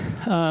debate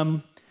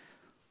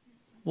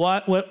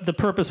what the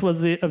purpose was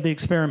of the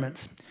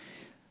experiments.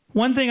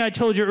 One thing I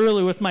told you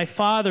earlier with my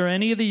father,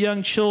 any of the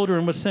young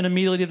children was sent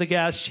immediately to the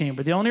gas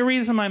chamber. The only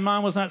reason my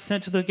mom was not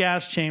sent to the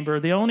gas chamber,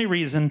 the only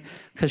reason,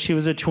 because she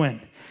was a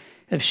twin.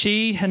 If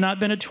she had not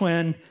been a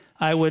twin,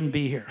 I wouldn't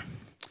be here.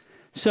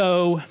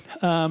 So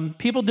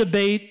people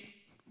debate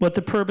what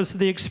the purpose of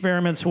the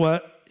experiments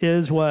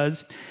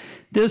was.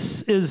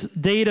 This is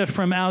data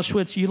from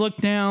Auschwitz. You look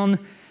down,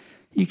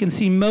 you can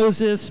see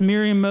Moses,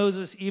 Miriam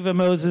Moses, Eva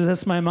Moses.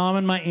 That's my mom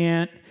and my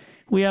aunt.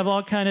 We have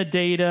all kind of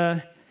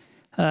data.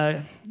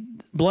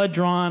 Blood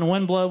drawn,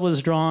 when blood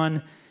was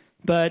drawn.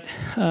 But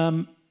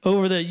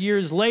over the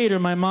years later,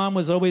 my mom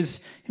was always,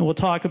 and we'll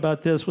talk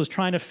about this, was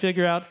trying to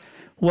figure out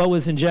what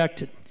was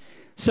injected.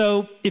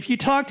 So if you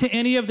talk to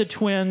any of the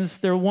twins,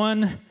 their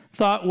one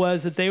thought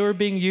was that they were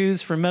being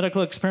used for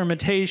medical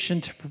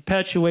experimentation to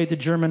perpetuate the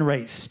German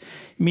race,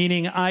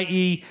 meaning,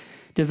 i.e.,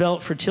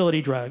 develop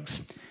fertility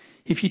drugs.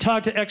 If you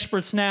talk to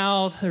experts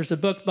now, there's a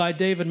book by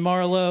David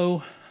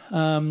Marlowe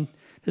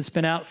that's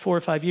been out 4 or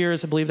 5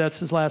 years. I believe that's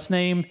his last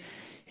name.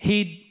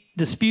 He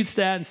disputes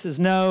that and says,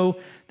 no,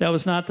 that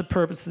was not the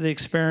purpose of the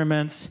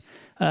experiments.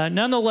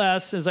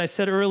 Nonetheless, as I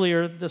said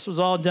earlier, this was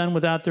all done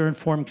without their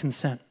informed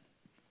consent.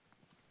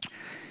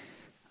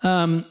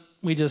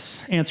 We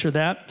just answered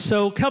that.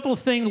 So a couple of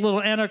things,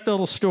 little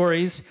anecdotal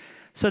stories.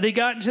 So they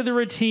got into the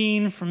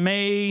routine from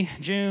May,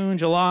 June,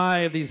 July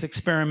of these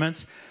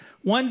experiments.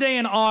 One day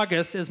in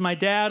August, as my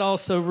dad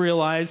also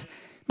realized,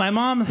 my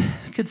mom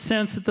could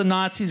sense that the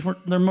Nazis,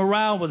 their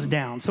morale was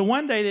down. So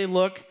one day they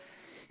look,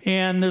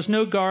 and there's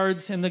no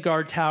guards in the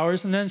guard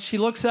towers, and then she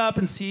looks up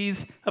and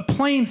sees a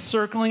plane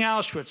circling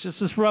Auschwitz.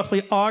 This is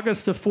roughly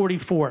August of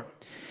 '44.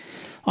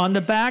 On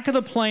the back of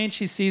the plane,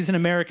 she sees an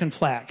American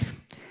flag.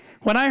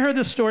 When I heard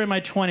this story in my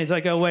 20s,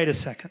 I go, wait a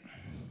second,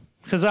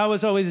 because I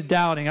was always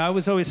doubting. I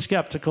was always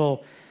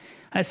skeptical.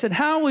 I said,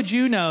 how would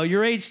you know?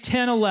 You're age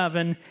 10,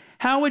 11.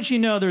 How would you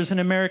know there's an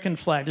American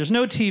flag? There's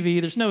no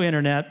TV, there's no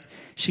internet.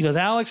 She goes,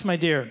 Alex, my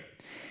dear,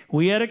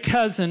 we had a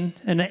cousin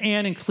and an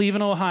aunt in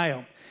Cleveland,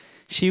 Ohio.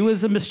 She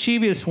was the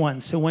mischievous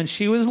one. So when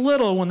she was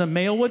little, when the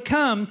mail would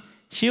come,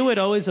 she would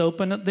always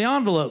open the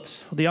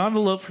envelopes. The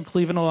envelope from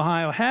Cleveland,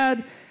 Ohio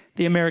had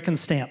the American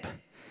stamp.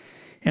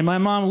 And my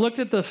mom looked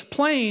at the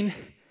plane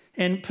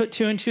and put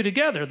 2 and 2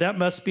 together. That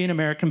must be an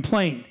American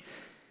plane.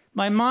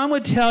 My mom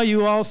would tell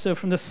you also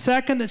from the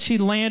second that she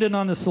landed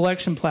on the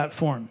selection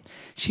platform,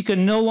 she could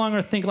no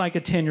longer think like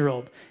a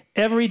 10-year-old.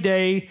 Every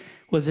day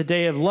was a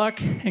day of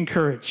luck and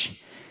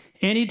courage.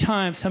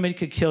 Anytime somebody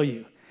could kill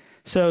you.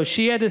 So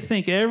she had to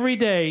think every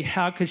day,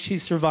 how could she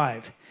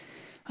survive?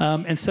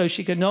 And so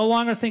she could no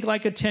longer think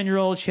like a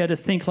 10-year-old. She had to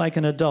think like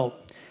an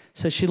adult.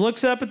 So she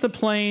looks up at the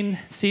plane,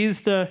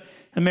 sees the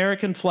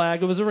American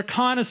flag. It was a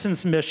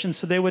reconnaissance mission,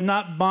 so they would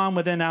not bomb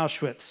within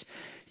Auschwitz.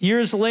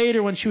 Years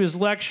later, when she was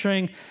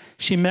lecturing,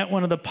 she met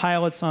one of the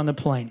pilots on the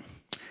plane.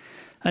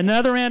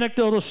 Another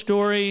anecdotal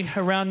story,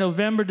 around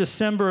November,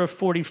 December of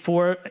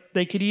 44,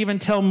 they could even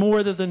tell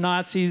more that the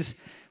Nazis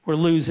were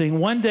losing.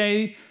 One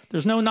day,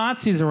 there's no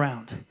Nazis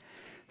around.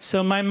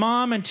 So my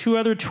mom and two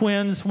other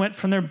twins went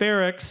from their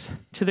barracks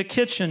to the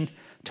kitchen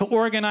to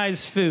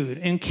organize food.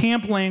 In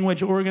camp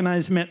language,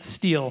 organize meant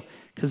steal,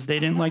 because they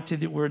didn't like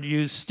the word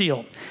use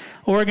steal.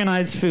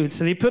 Organized food.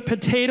 So they put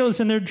potatoes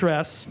in their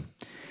dress,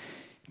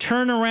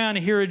 turn around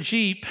and hear a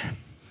Jeep.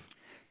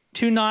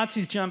 Two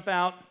Nazis jump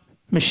out,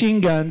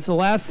 machine guns. The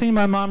last thing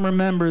my mom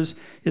remembers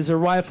is a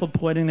rifle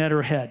pointing at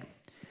her head.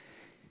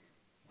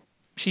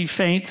 She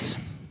faints.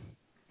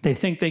 They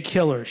think they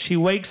kill her. She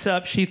wakes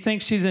up. She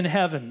thinks she's in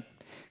heaven,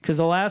 because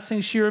the last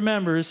thing she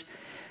remembers,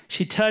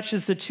 she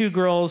touches the two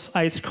girls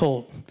ice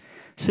cold.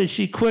 So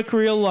she quick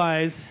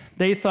realized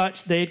they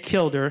thought they had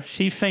killed her.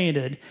 She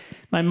fainted.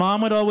 My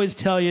mom would always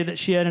tell you that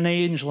she had an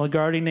angel, a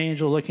guardian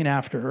angel looking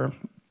after her.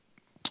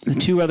 The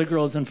two other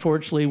girls,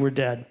 unfortunately, were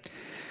dead.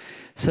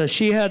 So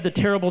she had the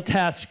terrible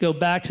task to go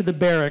back to the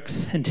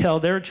barracks and tell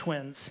their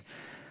twins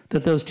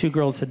that those two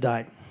girls had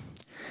died.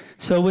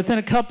 So within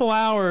a couple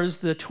hours,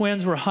 the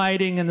twins were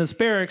hiding in this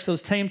barracks.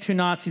 Those same two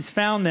Nazis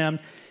found them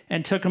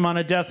and took them on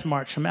a death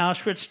march from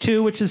Auschwitz II,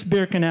 which is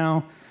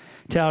Birkenau,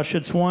 to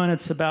Auschwitz I.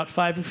 It's about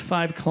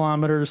 5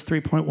 kilometers,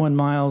 3.1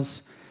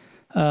 miles.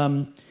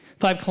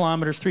 5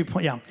 kilometers,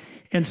 yeah.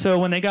 And so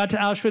when they got to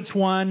Auschwitz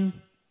I,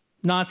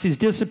 Nazis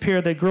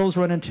disappeared. The girls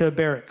run into a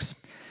barracks.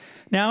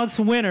 Now it's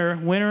winter.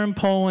 Winter in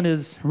Poland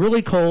is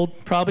really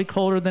cold, probably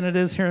colder than it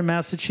is here in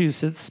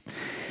Massachusetts.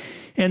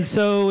 And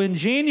so in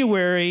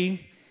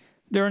January,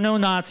 there are no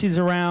Nazis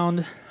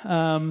around.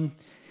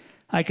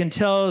 I can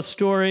tell a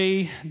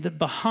story that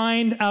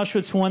behind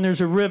Auschwitz I,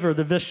 there's a river,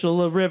 the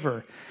Vistula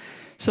River.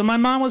 So my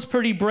mom was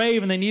pretty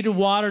brave, and they needed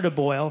water to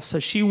boil. So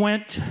she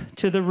went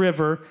to the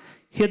river,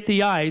 hit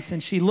the ice,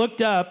 and she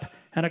looked up,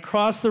 and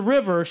across the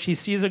river, she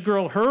sees a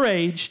girl her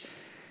age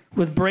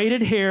with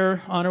braided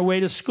hair on her way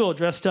to school,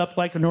 dressed up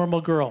like a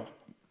normal girl.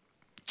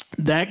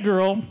 That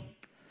girl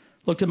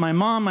looked at my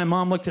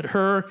mom looked at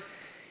her,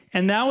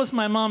 and that was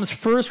my mom's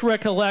first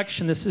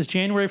recollection, this is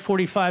January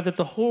 45, that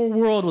the whole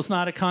world was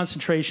not a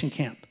concentration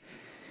camp.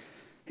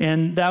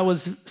 And that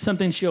was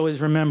something she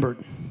always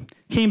remembered.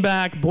 Came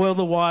back, boiled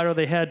the water,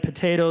 they had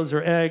potatoes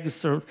or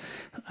eggs, or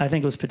I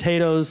think it was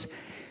potatoes.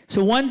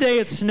 So one day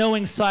it's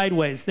snowing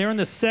sideways. They're on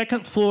the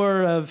second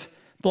floor of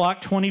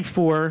Block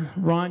 24.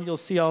 Ron, you'll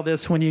see all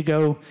this when you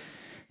go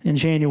in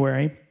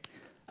January.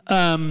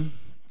 And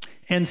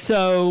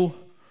so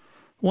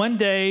one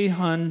day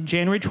on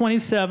January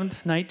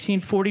 27th,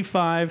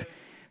 1945,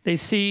 they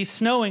see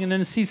snowing and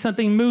then see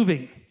something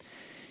moving.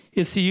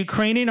 It's the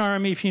Ukrainian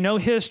army. If you know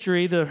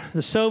history, the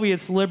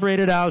Soviets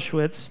liberated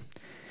Auschwitz.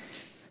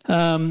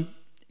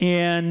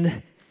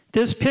 And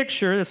this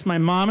picture, that's my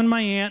mom and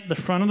my aunt, the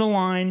front of the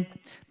line,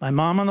 my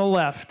mom on the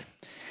left.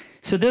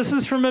 So this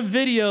is from a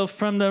video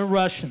from the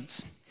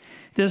Russians.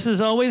 This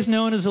is always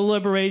known as a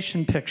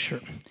liberation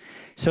picture.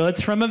 So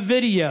it's from a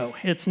video.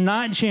 It's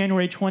not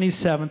January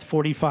 27th,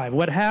 45.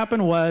 What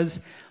happened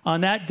was,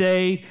 on that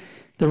day,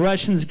 the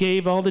Russians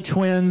gave all the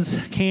twins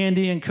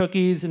candy and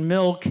cookies and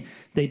milk.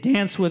 They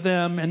danced with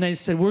them, and they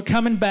said, we're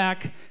coming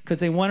back, because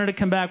they wanted to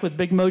come back with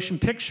big motion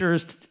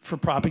pictures for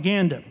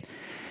propaganda.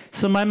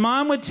 So my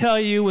mom would tell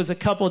you, it was a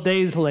couple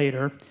days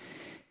later,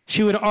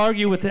 she would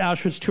argue with the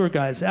Auschwitz tour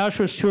guides. The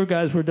Auschwitz tour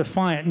guides were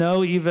defiant.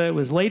 No, Eva, it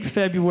was late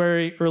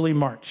February, early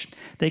March.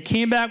 They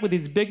came back with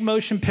these big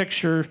motion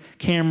picture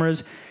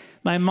cameras.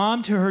 My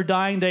mom, to her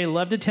dying day,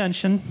 loved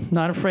attention,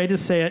 not afraid to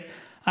say it.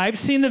 I've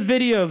seen the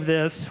video of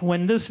this.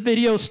 When this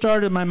video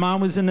started, my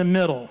mom was in the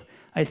middle.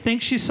 I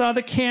think she saw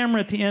the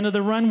camera at the end of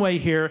the runway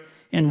here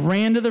and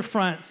ran to the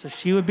front, so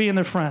she would be in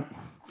the front.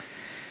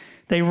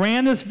 They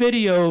ran this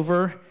video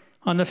over.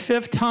 On the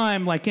 5th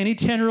time, like any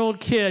 10-year-old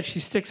kid, she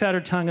sticks out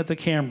her tongue at the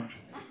camera.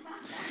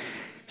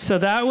 So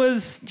that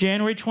was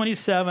January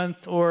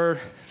 27th or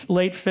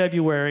late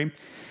February.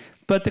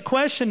 But the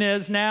question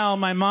is now,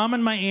 my mom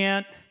and my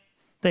aunt,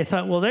 they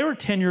thought, well, they were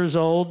 10 years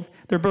old.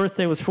 Their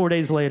birthday was 4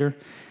 days later,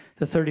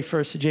 the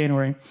 31st of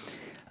January.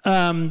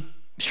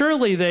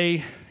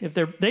 Surely if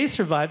they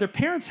survived, their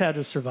parents had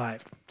to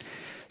survive.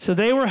 So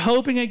they were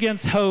hoping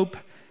against hope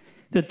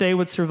that they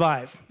would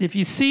survive. If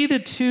you see the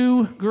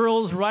two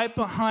girls right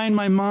behind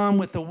my mom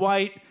with the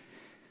white,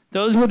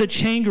 those were the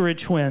Changara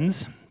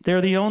twins.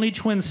 They're the only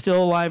twins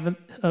still alive,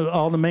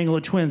 all the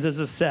Mengele twins as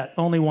a set,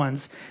 only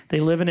ones. They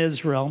live in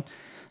Israel.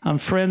 I'm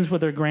friends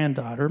with their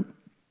granddaughter.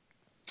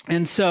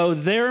 And so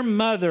their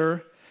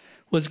mother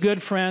was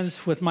good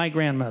friends with my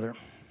grandmother.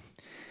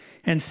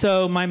 And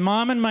so my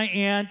mom and my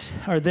aunt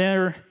are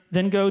there,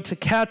 then go to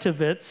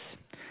Katowice.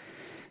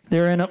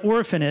 They're in an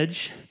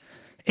orphanage.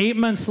 8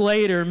 months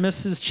later,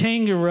 Mrs.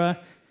 Changara,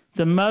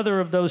 the mother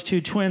of those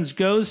two twins,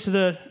 goes to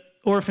the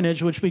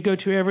orphanage, which we go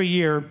to every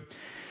year,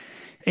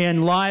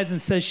 and lies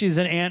and says she's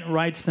an aunt,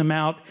 writes them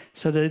out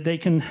so that they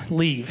can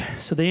leave.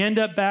 So they end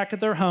up back at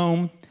their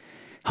home.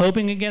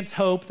 hoping against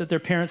hope that their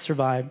parents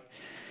survived.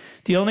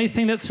 The only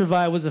thing that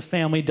survived was a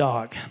family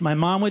dog. My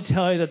mom would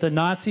tell you that the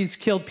Nazis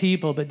killed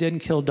people but didn't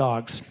kill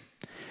dogs.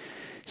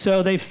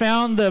 So they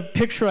found the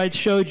picture I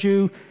showed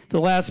you,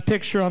 the last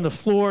picture on the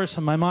floor,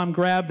 so my mom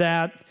grabbed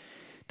that.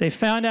 They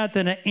found out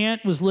that an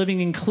aunt was living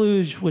in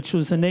Cluj, which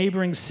was a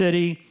neighboring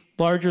city,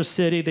 larger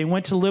city. They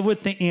went to live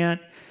with the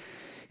aunt,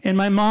 and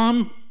my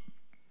mom,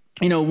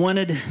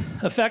 wanted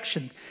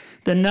affection.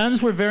 The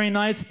nuns were very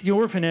nice at the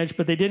orphanage,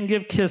 but they didn't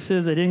give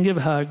kisses, they didn't give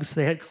hugs,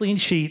 they had clean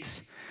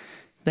sheets.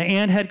 The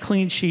aunt had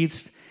clean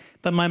sheets,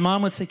 but my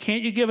mom would say,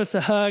 "Can't you give us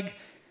a hug?"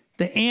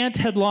 The aunt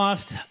had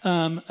lost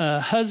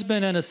a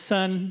husband and a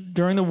son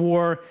during the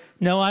war.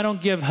 "No, I don't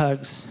give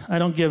hugs. I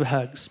don't give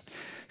hugs."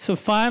 So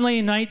finally,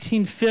 in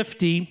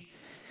 1950,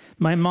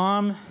 my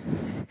mom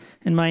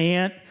and my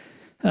aunt,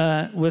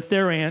 with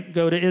their aunt,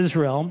 go to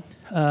Israel.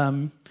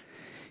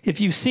 If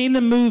you've seen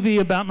the movie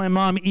about my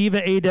mom,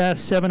 Eva Ada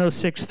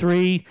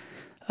 7063,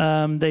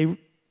 they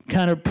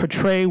kind of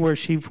portray where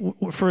she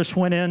first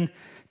went in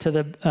to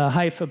the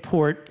Haifa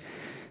port.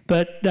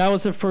 But that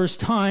was the first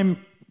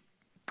time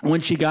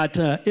when she got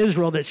to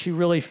Israel that she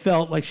really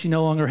felt like she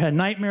no longer had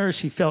nightmares.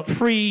 She felt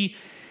free.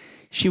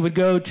 She would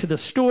go to the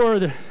store.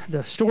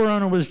 The store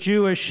owner was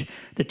Jewish.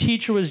 The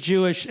teacher was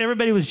Jewish.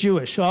 Everybody was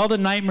Jewish. So all the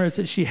nightmares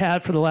that she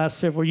had for the last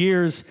several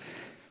years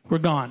were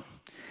gone.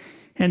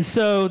 And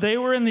so they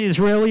were in the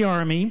Israeli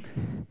army.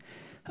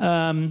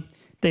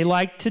 They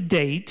liked to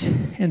date.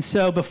 And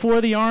so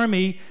before the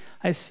army,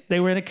 they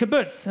were in a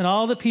kibbutz, and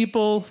all the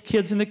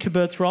kids in the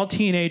kibbutz were all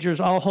teenagers,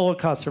 all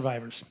Holocaust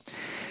survivors.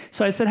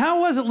 So I said,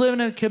 "How was it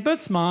living in a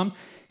kibbutz, Mom?"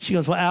 She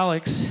goes, "Well,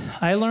 Alex,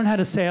 I learned how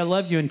to say I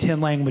love you in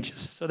 10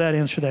 languages." So that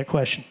answered that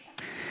question.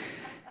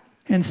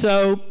 And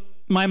so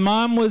my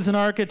mom was an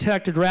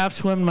architect, a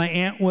draftswoman. My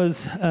aunt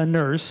was a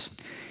nurse.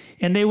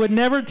 And they would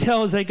never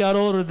tell as they got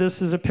older,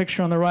 this is a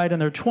picture on the right in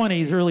their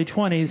 20s, early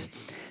 20s,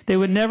 they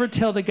would never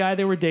tell the guy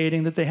they were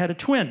dating that they had a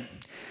twin.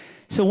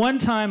 So one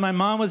time, my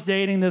mom was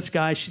dating this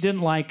guy. She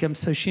didn't like him,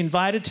 so she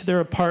invited to their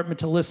apartment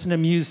to listen to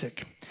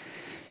music.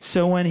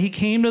 So when he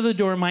came to the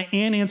door, my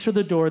aunt answered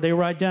the door. They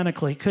were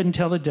identical. He couldn't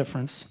tell the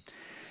difference.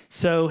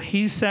 So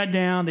he sat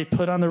down. They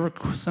put on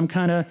some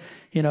kind of,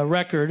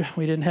 record.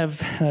 We didn't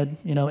have,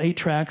 8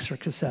 tracks or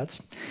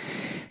cassettes.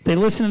 They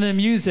listened to the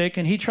music,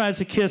 and he tries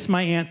to kiss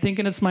my aunt,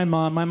 thinking it's my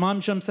mom. My mom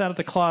jumps out of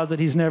the closet.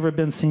 He's never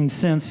been seen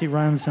since. He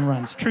runs and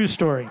runs. True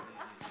story.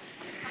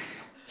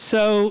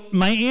 So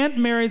my aunt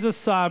marries a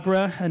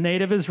Sabra, a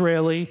native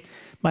Israeli.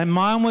 My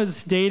mom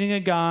was dating a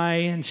guy,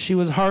 and she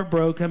was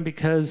heartbroken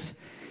because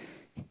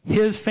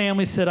his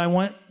family said, "I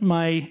want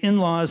my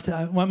in-laws,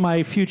 I want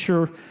my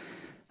future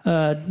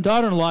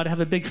daughter-in-law to have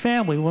a big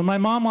family." When my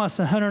mom lost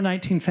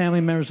 119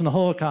 family members in the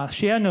Holocaust,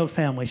 she had no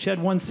family. She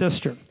had one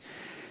sister.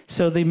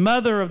 So the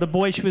mother of the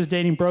boy she was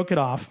dating broke it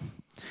off.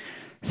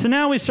 So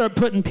now we start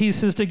putting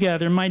pieces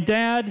together. My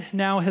dad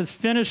now has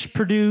finished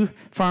Purdue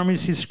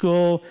Pharmacy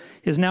School,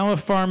 is now a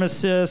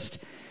pharmacist,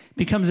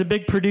 becomes a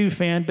big Purdue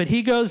fan, but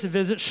he goes to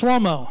visit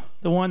Shlomo,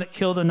 the one that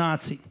killed a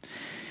Nazi.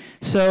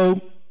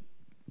 So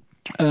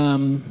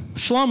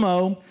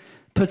Shlomo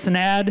puts an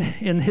ad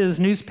in his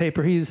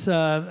newspaper. He's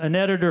an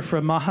editor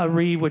for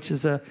Mahari, which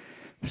is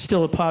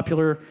still a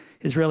popular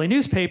Israeli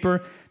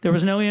newspaper. There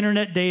was no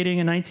internet dating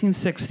in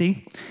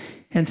 1960,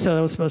 and so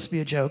that was supposed to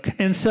be a joke.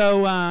 And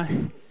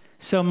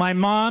so my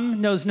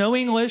mom knows no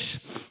English.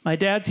 My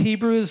dad's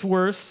Hebrew is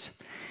worse.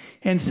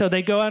 And so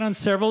they go out on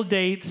several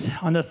dates.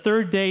 On the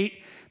third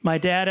date, my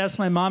dad asks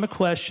my mom a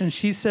question.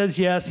 She says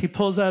yes. He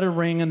pulls out a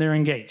ring, and they're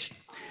engaged.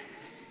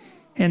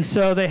 And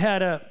so they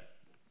had a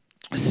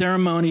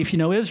ceremony. If you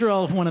know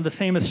Israel, one of the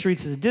famous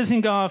streets is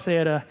Dizengoff. They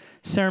had a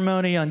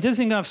ceremony on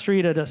Dizengoff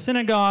Street at a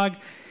synagogue.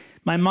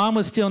 My mom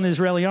was still in the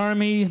Israeli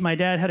army. My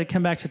dad had to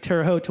come back to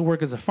Terre Haute to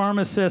work as a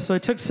pharmacist. So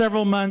it took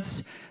several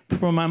months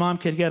before my mom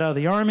could get out of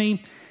the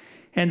army.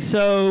 And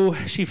so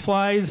she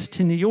flies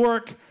to New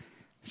York.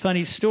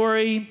 Funny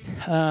story.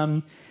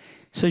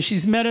 So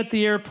she's met at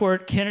the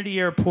airport, Kennedy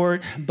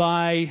Airport,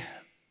 by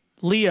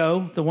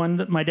Leo, the one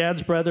that my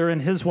dad's brother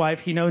and his wife,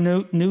 he knew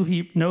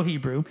no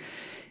Hebrew.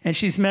 And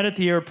she's met at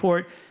the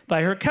airport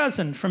by her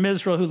cousin from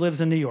Israel who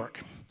lives in New York.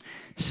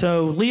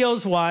 So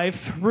Leo's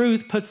wife,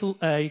 Ruth, puts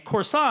a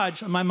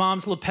corsage on my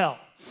mom's lapel.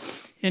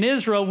 In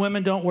Israel,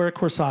 women don't wear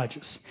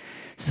corsages.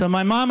 So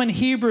my mom in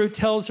Hebrew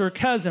tells her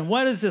cousin,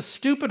 "What is this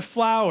stupid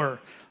flower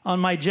on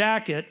my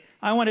jacket?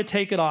 I want to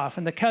take it off."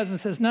 And the cousin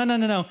says, "No, no,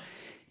 no, no.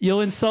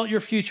 You'll insult your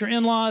future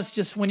in-laws.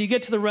 Just when you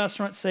get to the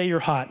restaurant, say you're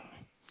hot."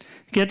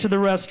 Get to the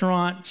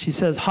restaurant. She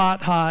says,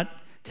 "Hot, hot,"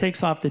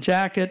 takes off the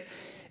jacket.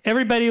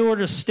 Everybody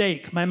orders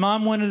steak. My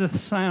mom wanted to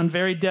sound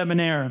very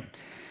debonair.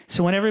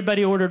 So when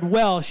everybody ordered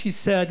well, she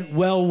said,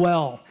 "Well,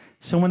 well."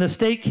 So when the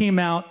steak came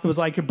out, it was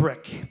like a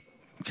brick.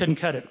 Couldn't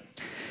cut it.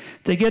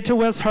 They get to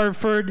West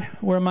Hartford,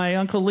 where my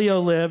Uncle Leo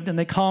lived, and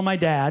they call my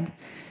dad.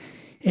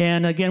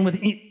 And again,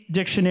 with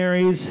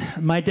dictionaries,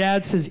 my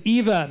dad says,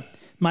 "Eva,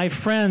 my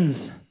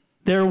friends,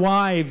 their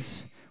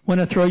wives,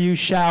 want to throw you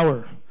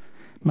shower."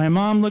 My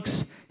mom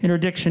looks in her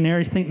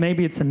dictionary, think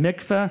maybe it's a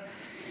mikveh,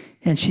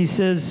 and she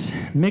says,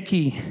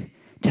 "Mickey,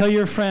 Tell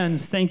your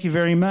friends, thank you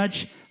very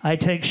much. I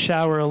take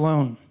shower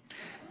alone.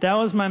 That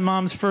was my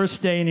mom's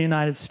first day in the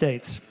United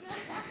States.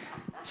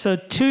 So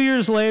 2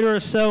 years later or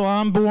so,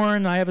 I'm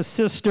born. I have a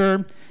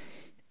sister.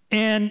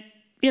 And,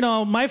 you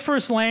know, my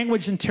first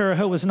language in Terre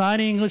Haute was not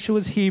English. It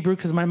was Hebrew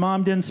because my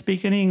mom didn't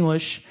speak any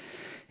English.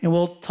 And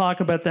we'll talk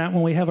about that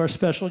when we have our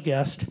special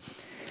guest.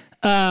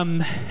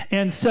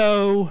 And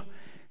so,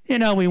 you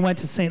know, we went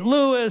to St.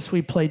 Louis.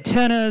 We played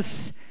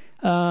tennis.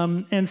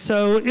 And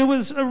so it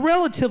was a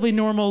relatively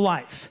normal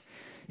life,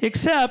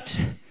 except,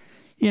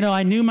 you know,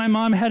 I knew my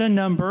mom had a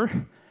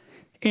number,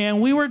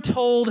 and we were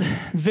told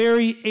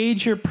very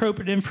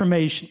age-appropriate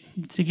information.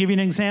 To give you an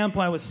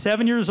example, I was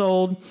 7 years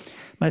old.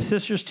 My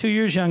sister's 2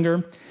 years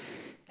younger.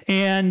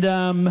 And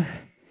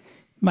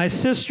my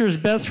sister's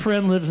best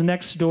friend lives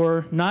next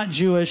door, not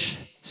Jewish.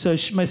 So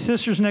my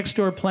sister's next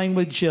door playing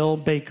with Jill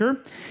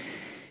Baker.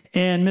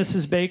 And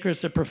Mrs. Baker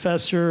is a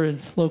professor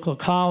at local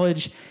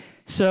college.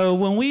 So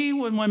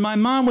when my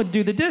mom would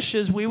do the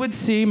dishes, we would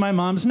see my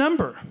mom's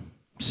number.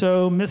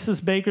 So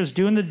Mrs. Baker's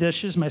doing the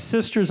dishes. My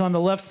sister's on the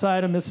left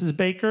side of Mrs.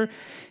 Baker.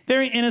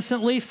 Very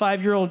innocently,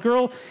 5-year-old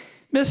girl.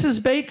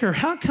 Mrs. Baker,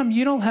 how come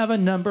you don't have a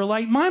number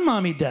like my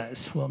mommy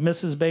does? Well,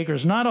 Mrs.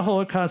 Baker's not a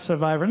Holocaust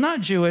survivor,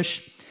 not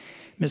Jewish.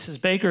 Mrs.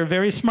 Baker,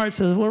 very smart,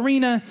 says, well,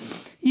 Rena,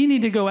 you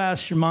need to go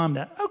ask your mom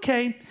that.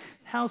 Okay,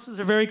 houses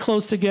are very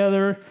close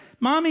together.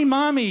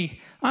 Mommy,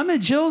 I'm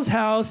at Jill's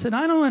house, and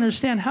I don't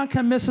understand. How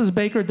come Mrs.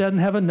 Baker doesn't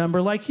have a number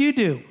like you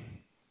do?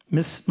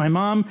 My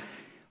mom,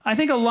 I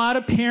think a lot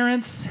of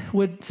parents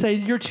would say,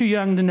 you're too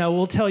young to know.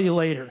 We'll tell you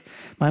later.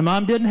 My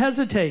mom didn't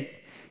hesitate.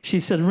 She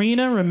said,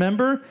 Rena,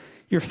 remember,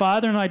 your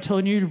father and I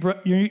told you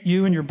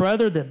and your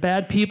brother that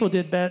bad people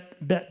did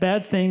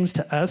bad things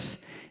to us,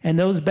 and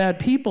those bad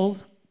people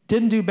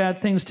didn't do bad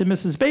things to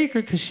Mrs.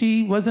 Baker because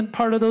she wasn't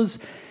part of those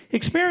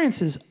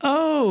experiences.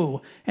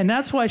 Oh, and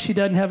that's why she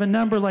doesn't have a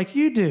number like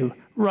you do.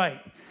 Right.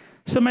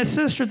 So my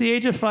sister at the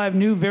age of 5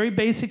 knew very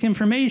basic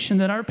information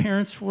that our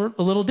parents were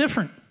a little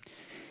different.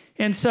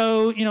 And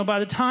so, you know, by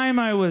the time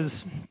I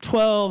was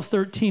 12,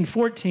 13,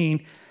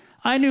 14,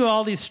 I knew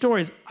all these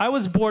stories. I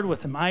was bored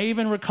with them. I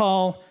even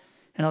recall,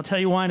 and I'll tell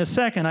you why in a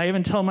second, I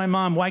even told my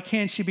mom, why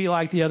can't she be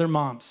like the other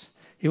moms?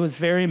 It was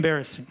very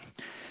embarrassing.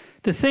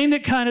 The thing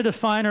that kind of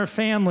defined our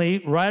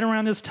family right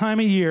around this time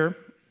of year,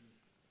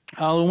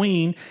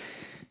 Halloween,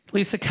 at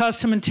least the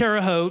custom in Terre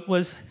Haute,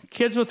 was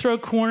kids would throw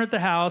corn at the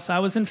house. I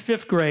was in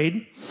 5th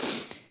grade,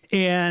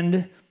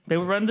 and they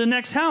would run to the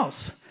next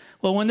house.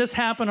 Well, when this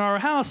happened to our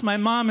house, my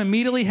mom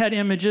immediately had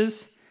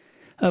images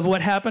of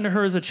what happened to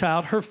her as a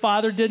child. Her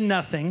father did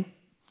nothing.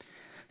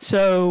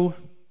 So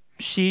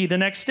she, the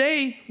next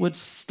day, would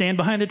stand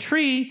behind the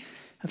tree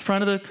in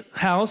front of the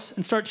house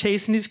and start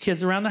chasing these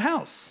kids around the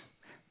house.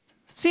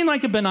 It seemed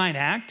like a benign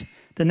act.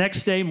 The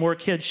next day, more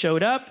kids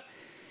showed up.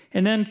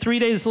 And then 3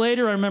 days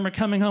later, I remember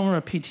coming home from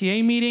a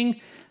PTA meeting.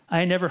 I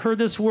had never heard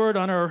this word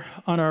on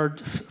our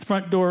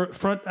front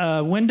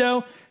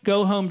window.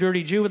 Go home,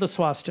 dirty Jew, with a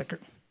swastika.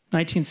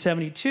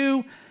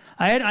 1972.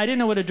 I didn't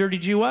know what a dirty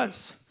Jew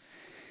was.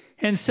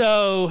 And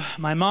so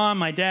my mom,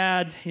 my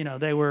dad, you know,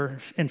 they were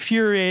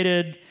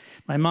infuriated.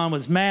 My mom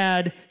was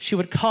mad. She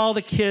would call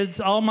the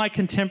kids, all my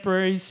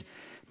contemporaries,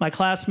 my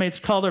classmates,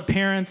 call their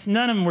parents.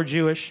 None of them were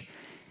Jewish.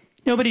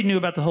 Nobody knew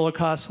about the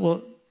Holocaust.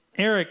 Well,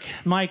 Eric,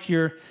 Mike,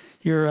 your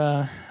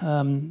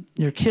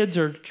kids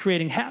are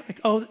creating havoc.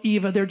 Oh,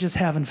 Eva, they're just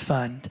having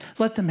fun.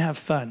 Let them have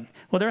fun.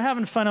 Well, they're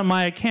having fun on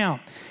my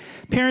account.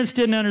 Parents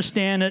didn't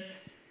understand it.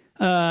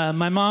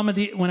 My mom,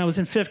 when I was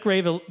in 5th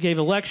grade, gave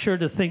a lecture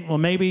to think, well,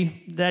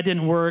 maybe that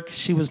didn't work.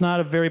 She was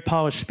not a very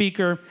polished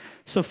speaker.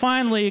 So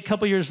finally, a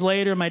couple years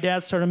later, my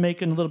dad started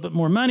making a little bit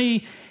more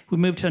money. We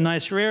moved to a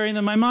nicer area. And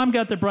then my mom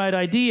got the bright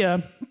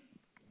idea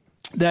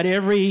that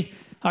every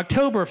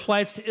October,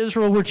 flights to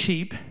Israel were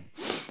cheap.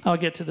 I'll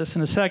get to this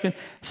in a second.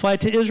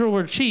 Flights to Israel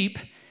were cheap.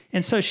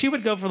 And so she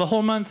would go for the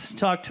whole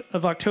month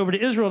of October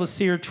to Israel to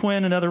see her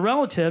twin and other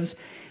relatives.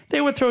 They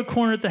would throw a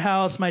corn at the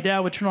house. My dad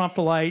would turn off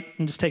the light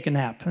and just take a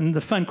nap. And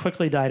the fun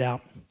quickly died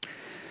out.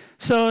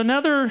 So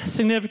another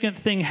significant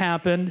thing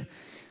happened.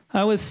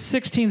 I was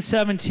 16,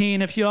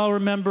 17. If you all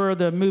remember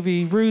the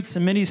movie Roots, a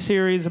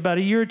miniseries, about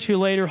a year or two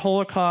later,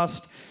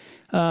 Holocaust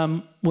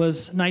was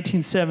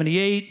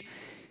 1978.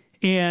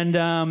 And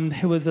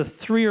it was a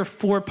 3 or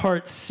 4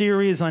 part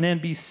series on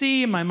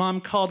NBC. My mom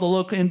called the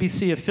local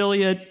NBC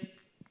affiliate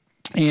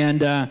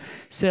and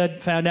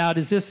found out,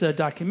 is this a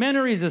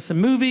documentary? Is this a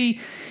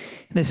movie?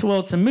 And they said, well,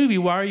 it's a movie.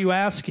 Why are you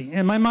asking?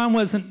 And my mom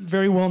wasn't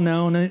very well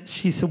known. And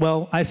she said,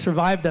 well, I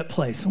survived that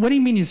place. What do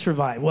you mean you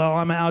survived? Well,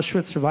 I'm an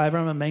Auschwitz survivor.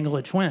 I'm a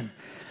Mengele twin.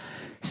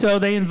 So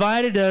they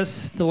invited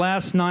us the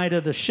last night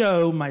of the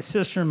show, my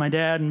sister and my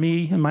dad and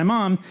me and my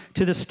mom,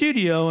 to the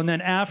studio. And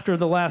then after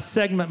the last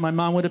segment, my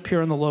mom would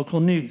appear on the local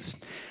news.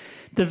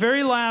 The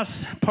very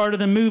last part of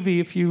the movie,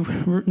 if you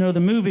know the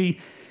movie,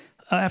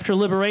 after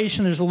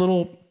liberation, there's a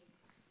little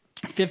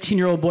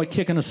 15-year-old boy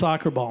kicking a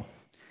soccer ball.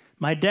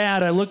 My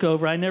dad, I look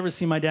over, I never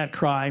see my dad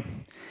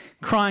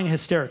crying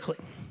hysterically.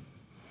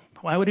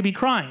 Why would he be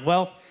crying?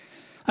 Well,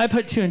 I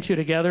put 2 and 2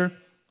 together.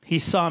 He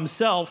saw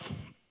himself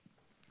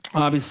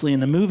obviously in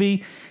the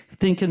movie,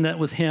 thinking that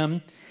was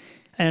him,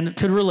 and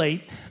could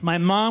relate. My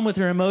mom, with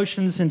her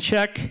emotions in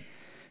check,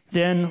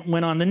 then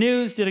went on the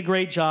news, did a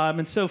great job.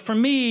 And so for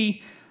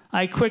me,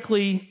 I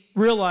quickly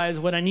realized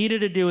what I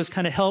needed to do is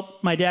kind of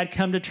help my dad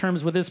come to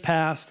terms with his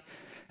past,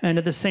 and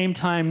at the same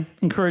time,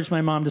 encourage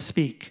my mom to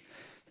speak.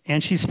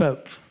 And she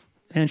spoke,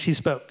 and she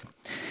spoke.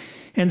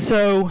 And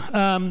so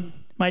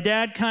my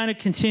dad kind of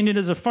continued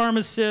as a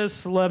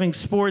pharmacist, loving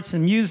sports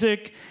and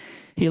music.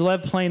 He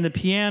loved playing the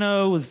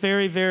piano, was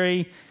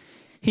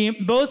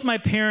both my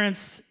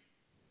parents,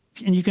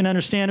 and you can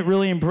understand it,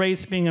 really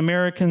embraced being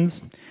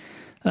Americans.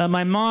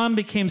 My mom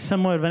became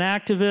somewhat of an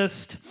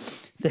activist.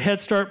 The Head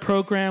Start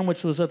program,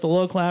 which was at the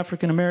local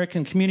African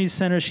American Community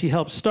Center, she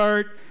helped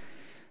start.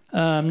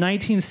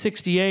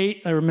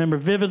 1968, I remember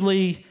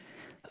vividly,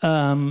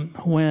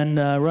 when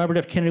Robert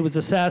F. Kennedy was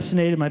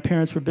assassinated. My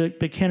parents were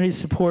big Kennedy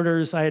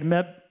supporters. I had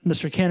met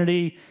Mr.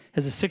 Kennedy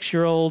as a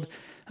 6-year-old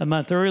a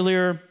month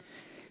earlier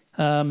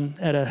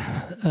at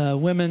a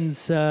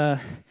women's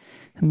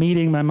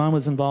meeting my mom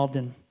was involved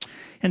in.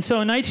 And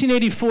so in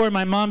 1984,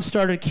 my mom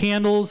started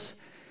Candles.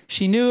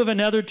 She knew of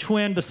another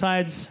twin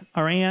besides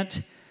our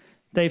aunt.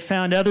 They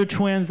found other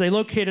twins. They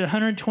located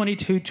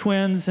 122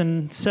 twins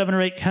in 7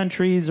 or 8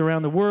 countries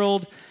around the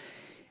world.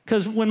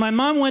 Because when my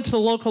mom went to the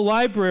local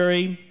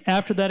library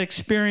after that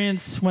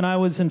experience when I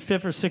was in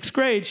 5th or 6th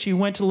grade, she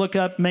went to look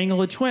up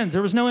Mangala twins.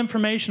 There was no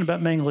information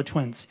about Mangala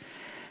twins.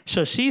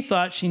 So she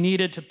thought she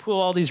needed to pool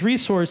all these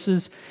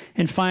resources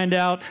and find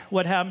out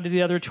what happened to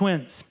the other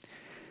twins.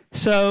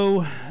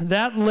 So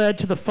that led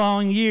to the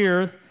following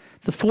year,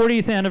 the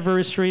 40th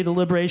anniversary of the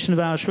liberation of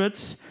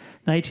Auschwitz,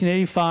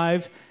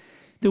 1985.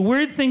 The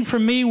weird thing for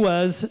me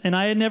was, and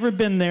I had never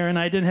been there, and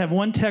I didn't have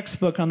one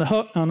textbook on the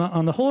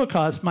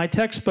Holocaust. My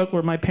textbook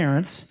were my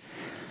parents.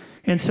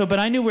 And so, but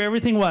I knew where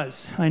everything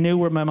was. I knew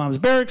where my mom's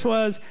barracks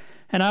was,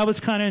 and I was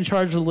kind of in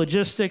charge of the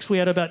logistics. We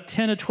had about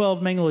 10 to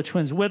 12 Mangala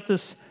twins with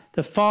us.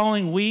 The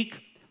following week,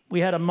 we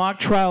had a mock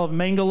trial of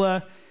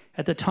Mangala.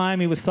 At the time,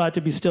 he was thought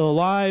to be still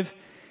alive.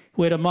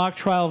 We had a mock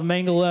trial of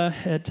Mangala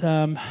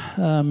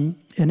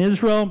in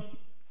Israel.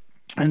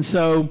 And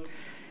so,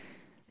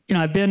 you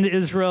know, I've been to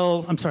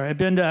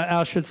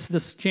Auschwitz.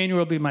 This January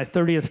will be my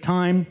 30th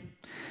time.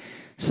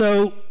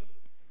 So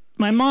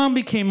my mom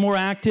became more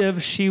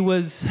active. She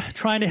was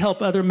trying to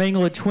help other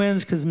Mangala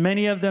twins because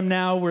many of them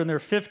now were in their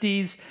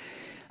 50s,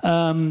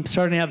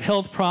 starting to have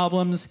health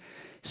problems.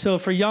 So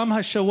for Yom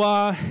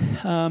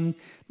HaShoah,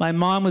 my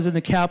mom was in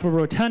the Capitol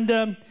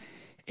Rotunda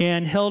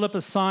and held up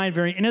a sign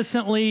very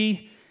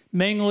innocently,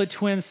 Mangala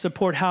twins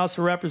support House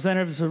of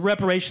Representatives with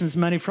reparations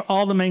money for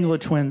all the Mangala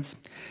twins.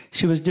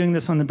 She was doing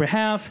this on their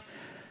behalf.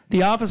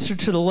 The officer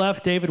to the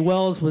left, David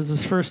Wells, was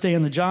his first day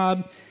on the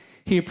job.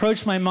 He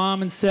approached my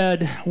mom and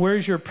said,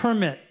 "Where's your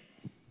permit?"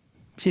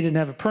 She didn't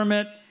have a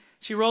permit.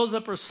 She rolls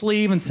up her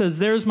sleeve and says,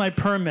 "There's my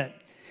permit."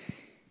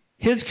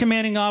 His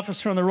commanding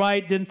officer on the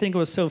right didn't think it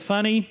was so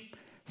funny,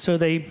 so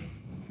they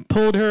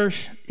pulled her.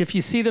 If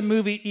you see the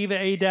movie Eva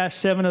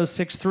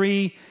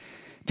A-7063,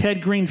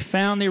 Ted Green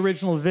found the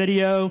original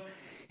video,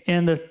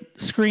 and the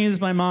screams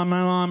by my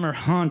mom are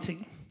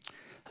haunting.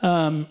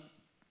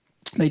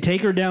 They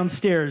take her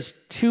downstairs.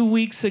 2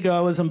 weeks ago, I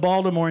was in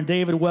Baltimore, and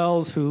David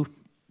Wells, who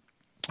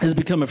has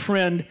become a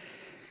friend,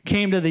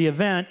 came to the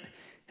event,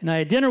 and I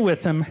had dinner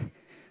with him.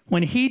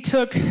 When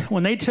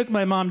they took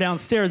my mom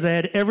downstairs, I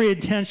had every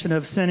intention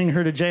of sending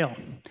her to jail.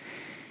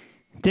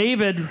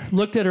 David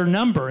looked at her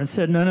number and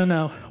said,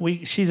 no,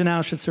 she's an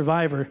Auschwitz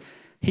survivor.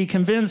 He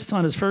convinced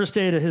on his first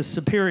day to his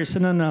superior, he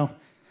said, no,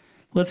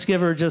 let's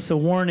give her just a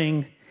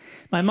warning.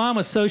 My mom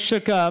was so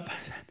shook up,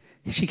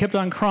 she kept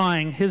on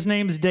crying. His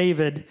name's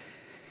David.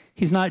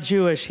 He's not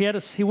Jewish.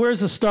 He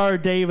wears a Star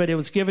of David. It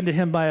was given to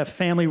him by a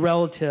family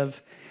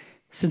relative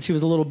since he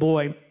was a little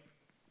boy.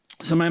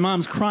 So my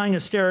mom's crying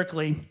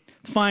hysterically.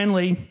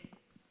 Finally,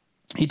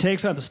 he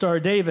takes out the Star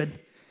of David,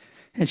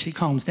 and she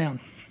calms down.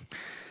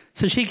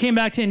 So she came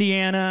back to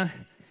Indiana,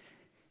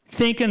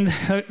 thinking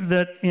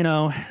that, you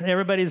know,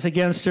 everybody's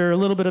against her, a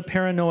little bit of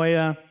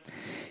paranoia,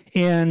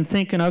 and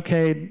thinking,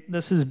 okay,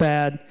 this is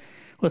bad.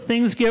 Well,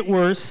 things get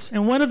worse.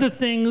 And one of the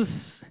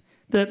things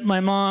that my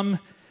mom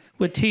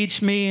would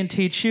teach me and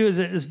teach you is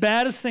that as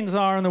bad as things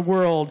are in the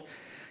world,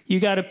 you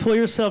got to pull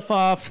yourself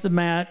off the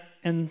mat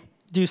and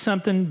do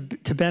something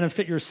to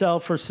benefit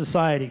yourself or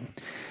society.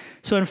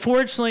 So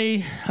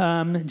unfortunately,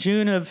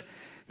 June of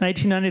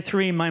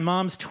 1993, my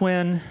mom's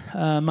twin,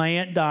 my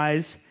aunt,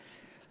 dies.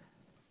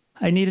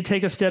 I need to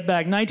take a step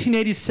back.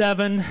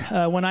 1987,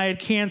 when I had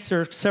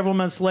cancer, several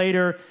months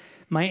later,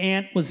 my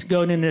aunt was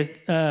going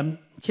into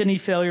kidney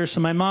failure,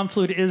 so my mom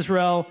flew to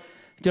Israel,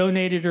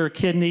 donated her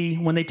kidney.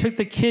 When they took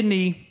the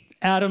kidney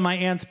out of my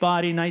aunt's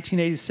body in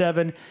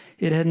 1987,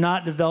 it had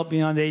not developed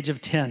beyond the age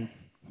of 10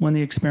 when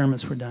the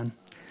experiments were done.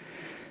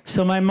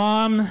 So my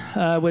mom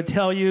would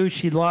tell you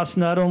she'd lost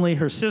not only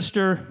her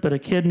sister, but a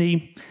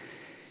kidney.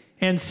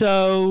 And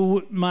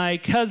so my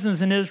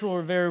cousins in Israel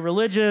were very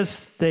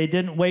religious. They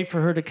didn't wait for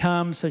her to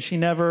come, so she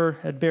never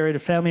had buried a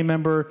family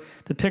member.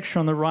 The picture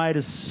on the right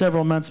is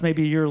several months,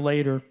 maybe a year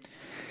later.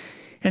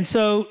 And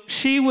so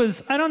she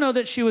was, I don't know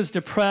that she was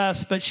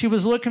depressed, but she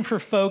was looking for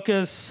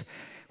focus.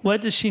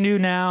 What does she do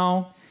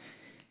now?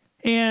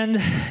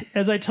 And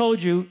as I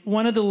told you,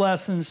 one of the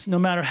lessons, no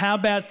matter how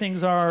bad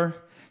things are,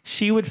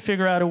 she would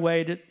figure out a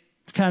way to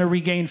kind of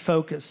regain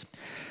focus.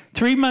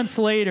 3 months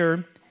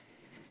later,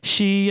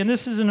 and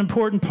this is an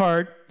important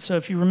part, so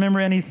if you remember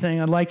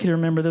anything, I'd like you to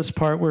remember this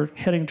part. We're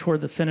heading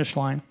toward the finish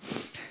line.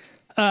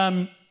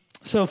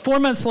 So 4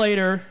 months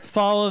later,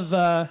 fall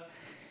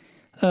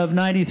of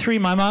 93,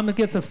 my mom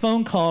gets a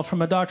phone call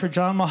from a Dr.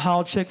 John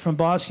Michalczyk from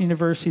Boston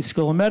University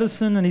School of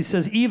Medicine, and he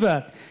says,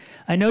 Eva,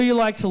 I know you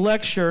like to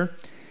lecture.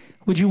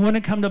 Would you want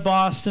to come to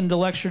Boston to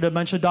lecture to a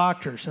bunch of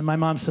doctors? And my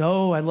mom said,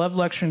 oh, I love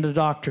lecturing to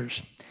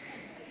doctors.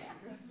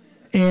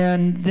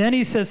 And then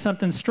he says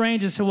something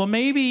strange. He said, well,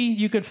 maybe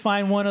you could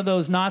find one of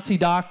those Nazi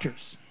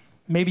doctors.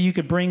 Maybe you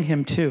could bring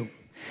him too.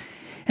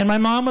 And my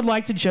mom would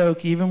like to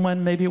joke, even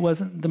when maybe it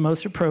wasn't the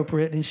most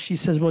appropriate. And she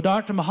says, well,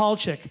 Dr.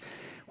 Michalczyk,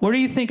 where do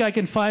you think I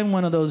can find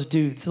one of those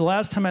dudes? The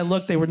last time I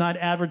looked, they were not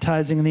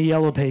advertising in the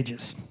yellow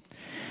pages.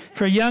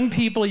 For young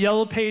people,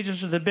 yellow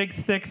pages are the big,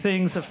 thick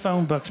things of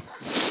phone books.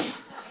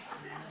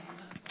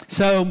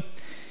 So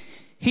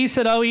he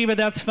said, oh, Eva,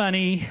 that's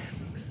funny,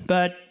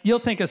 but you'll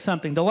think of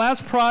something. The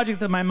last project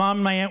that my mom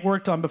and my aunt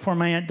worked on before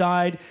my aunt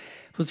died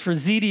was for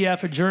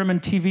ZDF, a German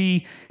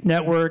TV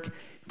network.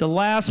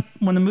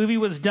 When the movie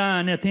was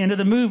done, at the end of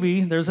the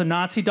movie, there's a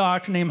Nazi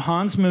doctor named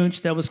Hans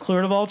Munch that was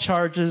cleared of all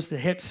charges, that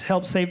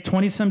helped save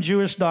 20-some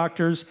Jewish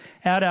doctors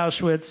at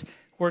Auschwitz,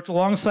 worked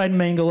alongside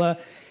Mengele.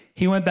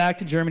 He went back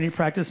to Germany to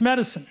practice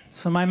medicine.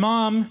 So my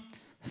mom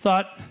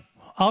thought,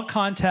 I'll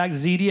contact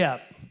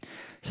ZDF.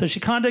 So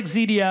she contacts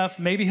ZDF,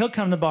 maybe he'll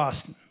come to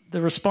Boston.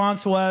 The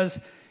response was,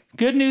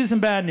 good news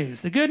and bad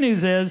news. The good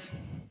news is,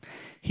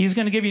 he's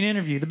going to give you an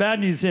interview. The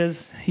bad news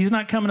is, he's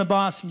not coming to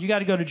Boston. You got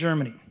to go to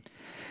Germany.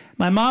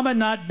 My mom had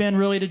not been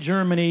really to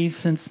Germany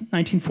since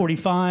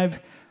 1945.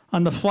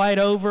 On the flight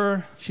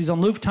over, she's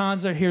on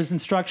Lufthansa, hears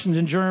instructions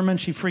in German,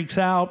 she freaks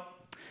out.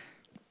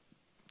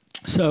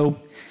 So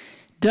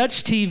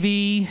Dutch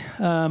TV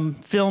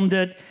filmed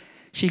it.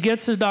 She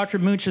gets to Dr.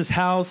 Munch's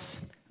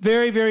house,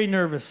 very, very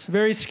nervous,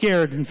 very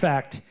scared, in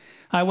fact.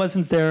 I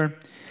wasn't there.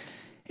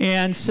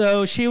 And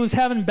so she was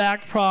having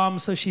back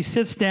problems, so she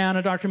sits down,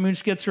 and Dr.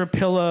 Munch gets her a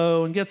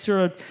pillow and gets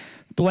her a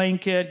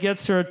blanket,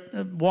 gets her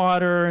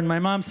water, and my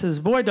mom says,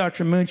 boy,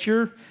 Dr. Munch,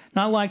 you're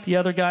not like the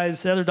other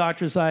guys, the other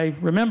doctors I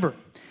remember.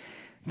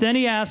 Then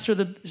she asked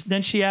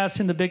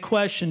him the big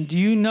question, do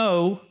you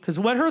know, because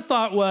what her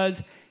thought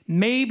was,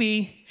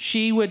 maybe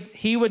he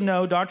would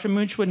know, Dr.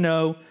 Munch would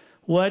know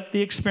what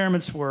the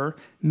experiments were.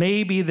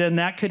 Maybe then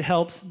that could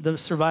help the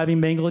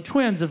surviving Mengele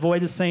twins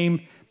avoid the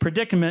same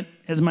predicament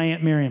as my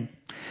Aunt Miriam.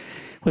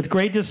 With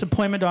great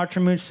disappointment,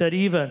 Dr. Munch said,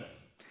 Eva,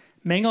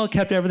 Mengele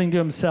kept everything to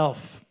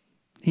himself.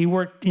 He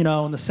worked, in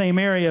the same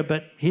area,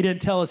 but he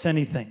didn't tell us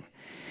anything.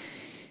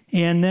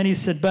 And then he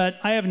said, but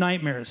I have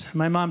nightmares.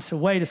 My mom said,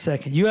 wait a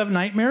second, you have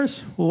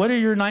nightmares? Well, what are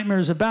your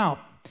nightmares about?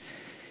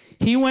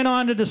 He went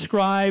on to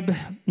describe,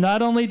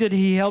 not only did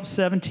he help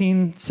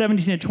 17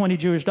 to 20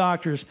 Jewish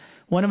doctors,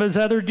 one of his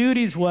other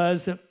duties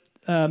was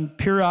that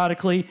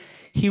periodically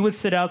he would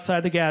sit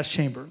outside the gas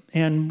chamber.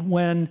 And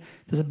when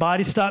the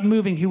body stopped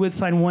moving, he would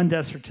sign one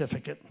death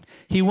certificate.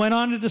 He went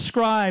on to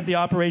describe the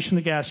operation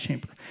of the gas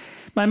chamber.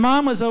 My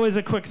mom was always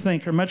a quick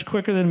thinker, much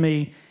quicker than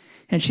me.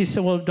 And she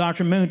said, well,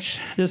 Dr. Munch,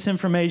 this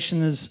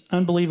information is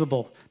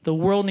unbelievable. The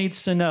world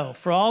needs to know.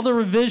 For all the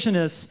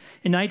revisionists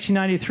in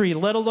 1993,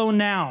 let alone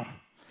now,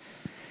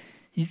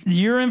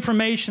 your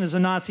information as a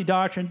Nazi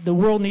doctor, the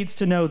world needs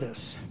to know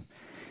this.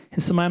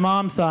 And so my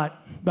mom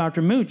thought,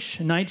 Dr. Munch,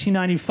 in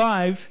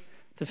 1995,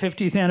 the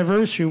 50th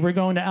anniversary, we're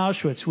going to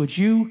Auschwitz. Would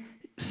you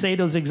say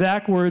those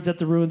exact words at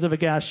the ruins of a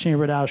gas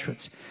chamber at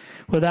Auschwitz?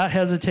 Without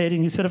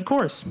hesitating, he said, of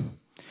course.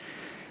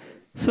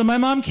 So my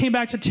mom came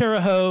back to Terre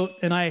Haute,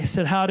 and I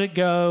said, how'd it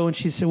go? And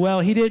she said,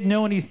 well, he didn't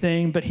know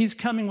anything, but he's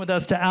coming with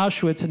us to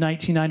Auschwitz in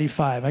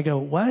 1995. I go,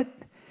 what?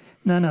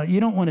 No, you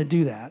don't want to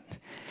do that.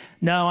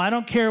 No, I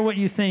don't care what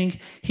you think.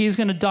 He's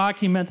going to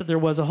document that there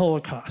was a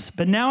Holocaust.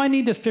 But now I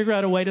need to figure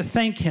out a way to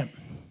thank him.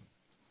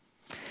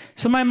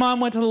 So my mom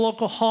went to the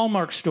local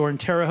Hallmark store in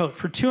Terre Haute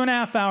for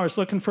 2.5 hours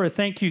looking for a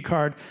thank you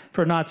card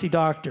for a Nazi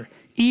doctor.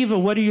 Eva,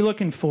 what are you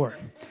looking for?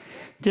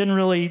 She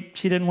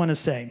didn't want to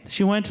say.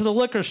 She went to the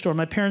liquor store.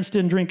 My parents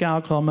didn't drink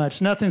alcohol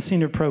much. Nothing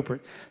seemed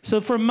appropriate.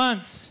 So for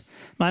months,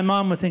 my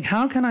mom would think,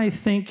 how can I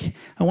think?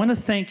 I want to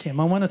thank him.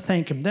 I want to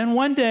thank him. Then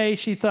one day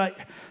she thought,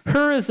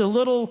 her as a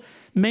little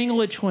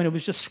Mengele twin who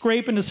was just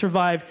scraping to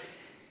survive,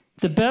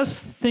 the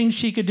best thing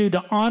she could do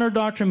to honor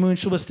Dr.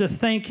 Munch was to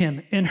thank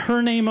him in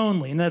her name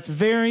only. And that's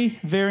very,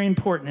 very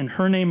important, in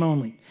her name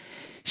only.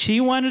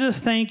 She wanted to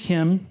thank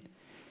him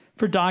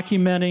for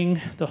documenting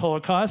the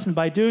Holocaust, and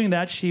by doing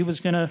that, she was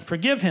going to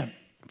forgive him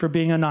for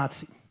being a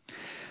Nazi.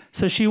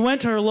 So she went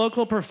to her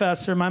local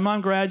professor. My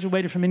mom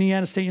graduated from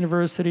Indiana State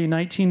University in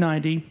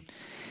 1990.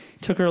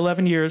 It took her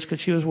 11 years because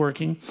she was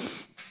working.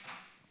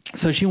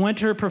 So she went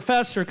to her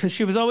professor because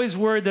she was always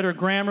worried that her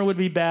grammar would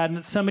be bad and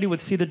that somebody would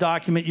see the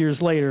document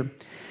years later.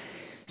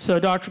 So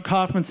Dr.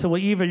 Kaufman said,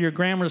 well, Eva, your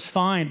grammar's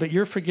fine, but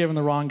you're forgiving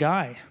the wrong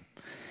guy.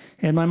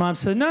 And my mom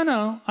said,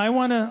 no,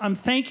 I'm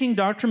thanking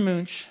Dr.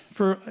 Munch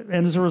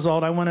and as a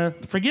result, I want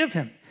to forgive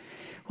him.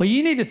 Well,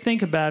 you need to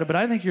think about it, but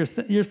I think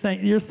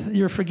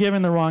you're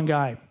forgiving the wrong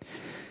guy.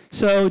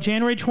 So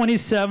January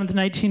 27th,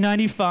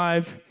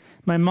 1995,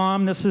 my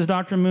mom, this is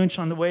Dr. Munch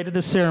on the way to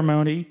the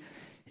ceremony.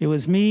 It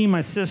was me,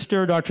 my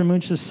sister, Dr.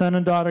 Munch's son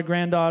and daughter,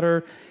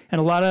 granddaughter, and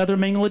a lot of other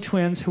Mingala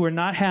twins who were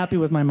not happy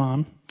with my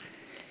mom.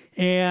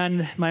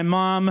 And my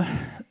mom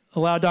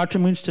allowed Dr.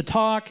 Munch to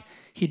talk.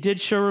 He did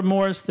show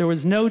remorse. There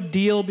was no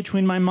deal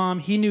between my mom.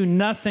 He knew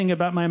nothing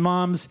about my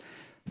mom's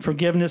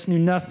forgiveness, knew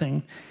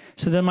nothing.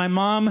 So then my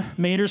mom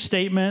made her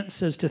statement,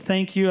 says to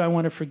thank you, I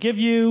want to forgive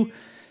you,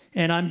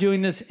 and I'm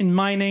doing this in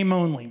my name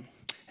only.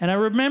 And I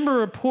remember a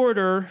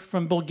reporter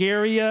from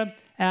Bulgaria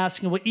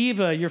asking, well,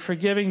 Eva, you're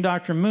forgiving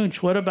Dr.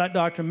 Munch. What about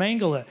Dr.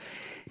 Mengele?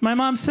 My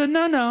mom said,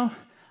 no,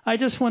 I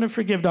just want to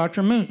forgive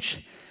Dr. Munch.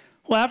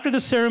 Well, after the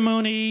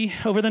ceremony,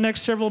 over the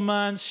next several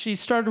months, she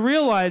started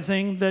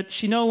realizing that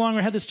she no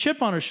longer had this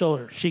chip on her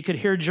shoulder. She could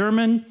hear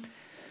German.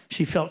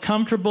 She felt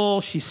comfortable.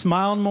 She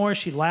smiled more.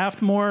 She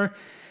laughed more.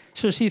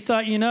 So she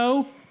thought,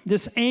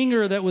 this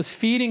anger that was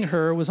feeding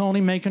her was only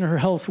making her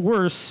health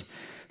worse.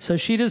 So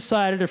she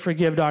decided to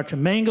forgive Dr.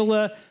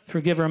 Mengele,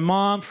 forgive her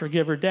mom,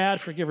 forgive her dad,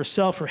 forgive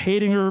herself for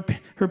hating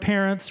her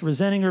parents,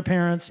 resenting her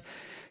parents.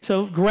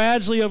 So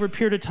gradually, over a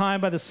period of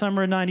time, by the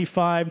summer of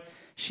 '95,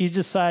 she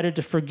decided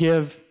to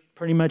forgive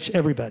pretty much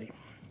everybody.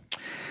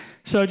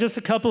 So just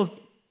a couple of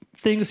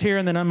things here,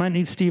 and then I might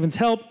need Stephen's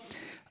help.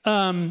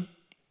 Open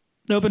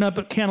up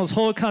at Candle's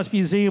Holocaust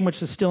Museum,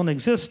 which is still in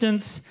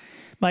existence.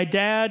 My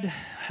dad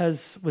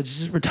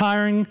was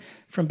retiring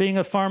from being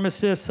a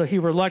pharmacist, so he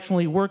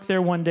reluctantly worked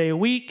there one day a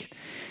week.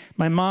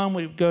 My mom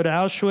would go to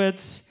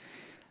Auschwitz.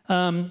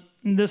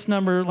 This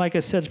number, like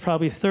I said, is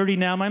probably 30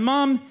 now. My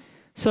mom,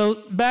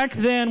 so back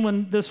then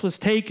when this was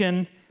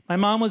taken, my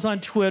mom was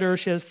on Twitter.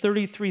 She has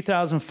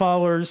 33,000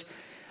 followers.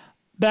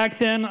 Back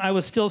then, I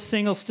was still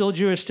single, still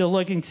Jewish, still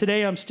looking.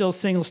 Today, I'm still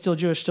single, still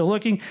Jewish, still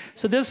looking.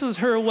 So this was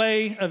her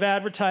way of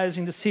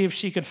advertising to see if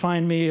she could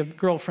find me a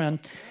girlfriend.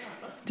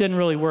 Didn't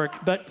really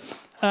work, but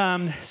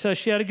so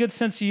she had a good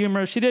sense of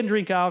humor. She didn't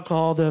drink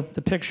alcohol. The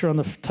picture on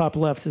the top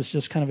left is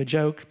just kind of a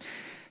joke.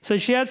 So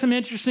she had some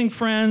interesting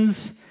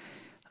friends.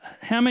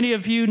 How many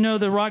of you know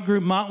the rock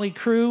group Motley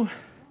Crue?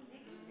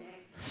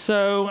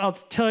 So I'll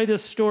tell you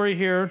this story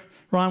here.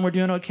 Ron, we're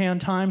doing okay on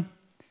time?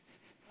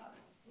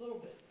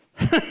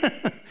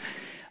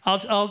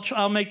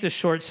 I'll make this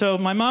short. So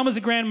my mom was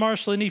a Grand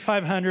Marshal, Indy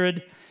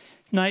 500,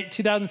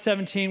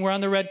 2017. We're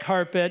on the red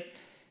carpet.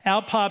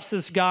 Out pops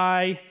this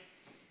guy.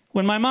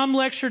 When my mom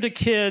lectured to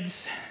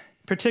kids,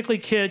 particularly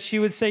kids, she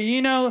would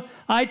say,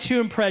 I too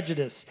am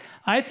prejudiced.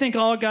 I think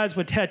all guys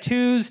with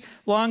tattoos,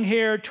 long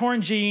hair,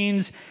 torn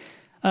jeans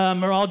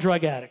are all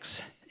drug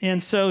addicts.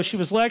 And so she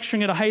was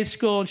lecturing at a high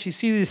school, and she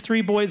sees these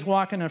three boys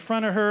walking in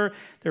front of her.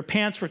 Their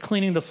pants were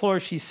cleaning the floor,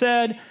 she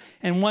said,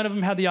 and one of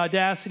them had the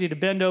audacity to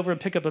bend over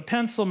and pick up a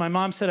pencil. My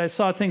mom said, I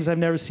saw things I've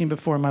never seen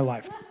before in my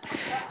life.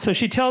 So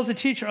she tells the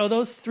teacher, oh,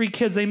 those three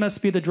kids, they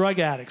must be the drug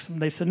addicts.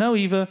 And they said, no,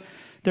 Eva,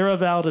 they're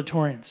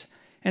valedictorians.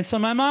 And so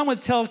my mom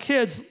would tell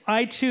kids,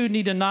 I too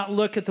need to not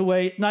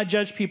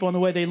judge people on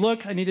the way they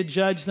look. I need to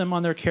judge them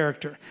on their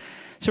character.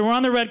 So we're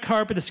on the red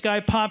carpet. This guy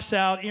pops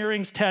out,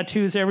 earrings,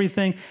 tattoos,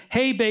 everything.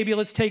 Hey, baby,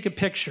 let's take a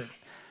picture.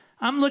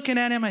 I'm looking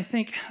at him. I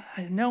think,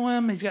 I know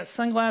him. He's got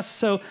sunglasses.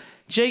 So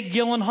Jake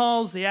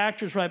Gyllenhaal's the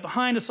actor's right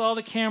behind us. All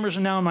the cameras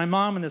are now on my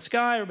mom and this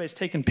guy. Everybody's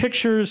taking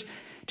pictures.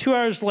 2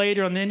 hours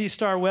later on the Indy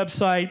Star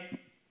website,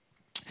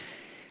 it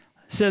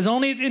says,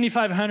 only at the Indy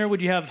 500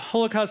 would you have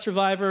Holocaust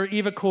survivor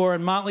Eva Kor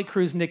and Motley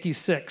Crue's Nikki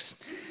Sixx.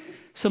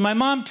 So my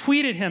mom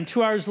tweeted him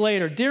 2 hours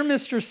later, Dear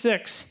Mr.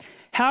 Sixx,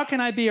 how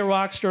can I be a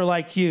rock star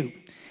like you?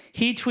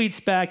 He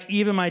tweets back,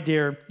 Eva, my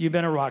dear, you've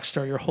been a rock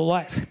star your whole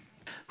life.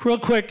 Real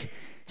quick,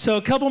 so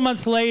a couple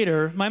months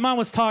later, my mom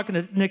was talking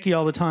to Nikki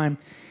all the time.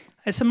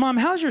 I said, Mom,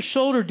 how's your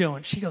shoulder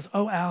doing? She goes,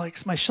 oh,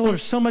 Alex, my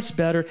shoulder's so much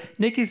better.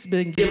 Nikki's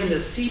been given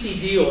this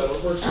CBD oil.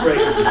 It works great.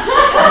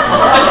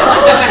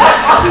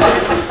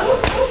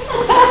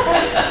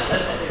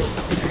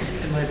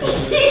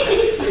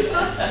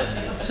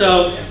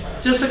 So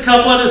just a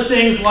couple other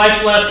things,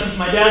 life lessons.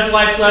 My dad's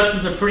life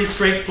lessons are pretty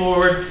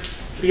straightforward.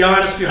 Be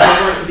honest, be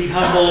hardworking, be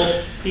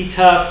humble, be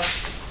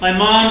tough. My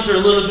mom's are a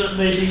little bit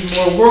maybe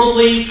more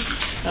worldly.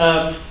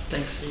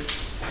 Thanks, Steve.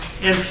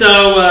 And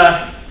so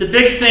the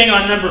big thing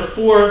on number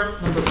four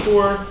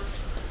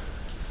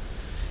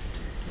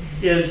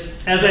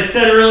is, as I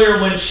said earlier,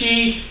 when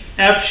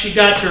after she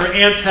got to her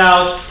aunt's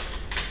house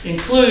in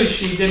Cluj,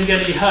 she didn't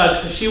get any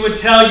hugs. So she would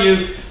tell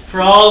you, for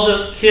all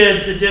the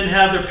kids that didn't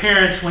have their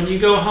parents, when you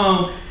go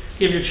home,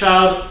 give your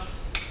child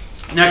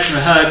an extra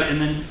hug, and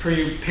then for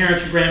your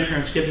parents and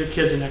grandparents, give your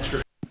kids an extra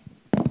hug.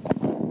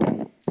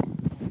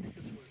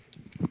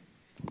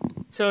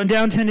 So in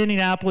downtown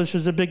Indianapolis,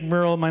 there's a big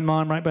mural of my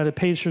mom right by the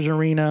Pacers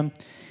Arena.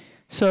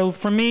 So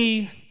for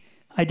me,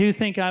 I do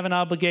think I have an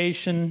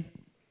obligation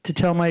to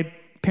tell my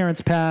parents'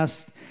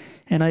 past,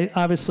 and I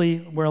obviously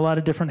wear a lot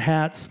of different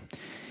hats.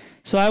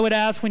 So I would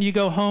ask when you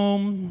go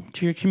home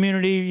to your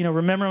community, you know,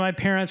 remember my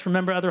parents,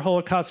 remember other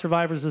Holocaust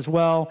survivors as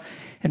well,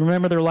 and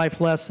remember their life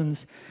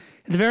lessons.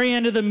 At the very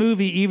end of the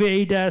movie, Eva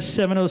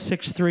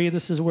A-7063,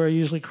 this is where I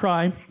usually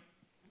cry,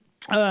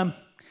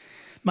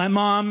 my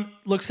mom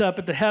looks up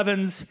at the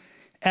heavens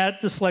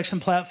at the selection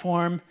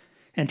platform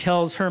and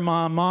tells her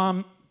mom,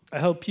 Mom, I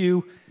hope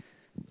you,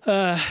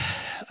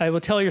 I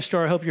will tell your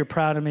story, I hope you're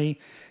proud of me.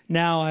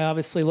 Now I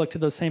obviously look to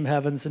those same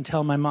heavens and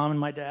tell my mom and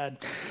my dad,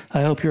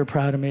 I hope you're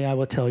proud of me, I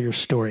will tell your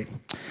story.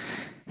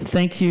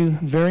 Thank you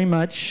very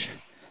much.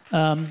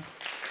 And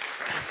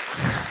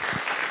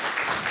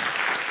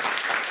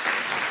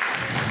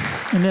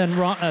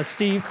then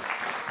Steve.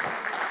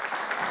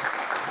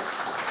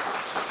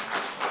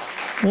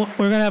 We're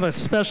going to have a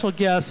special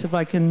guest, if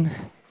I can.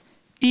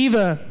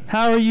 Eva,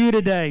 how are you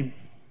today?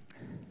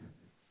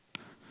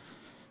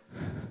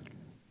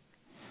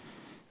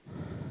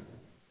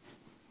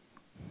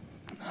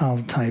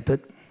 I'll type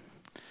it.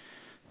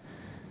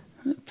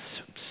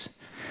 Oops.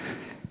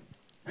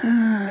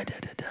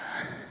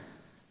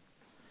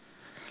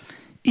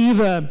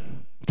 Eva,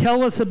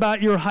 tell us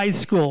about your high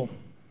school.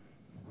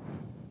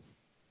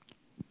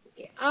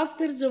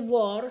 After the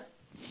war,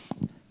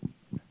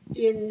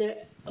 in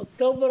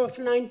October of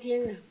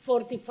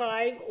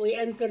 1945, we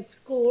entered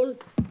school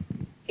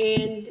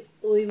and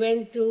we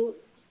went to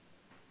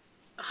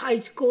high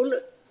school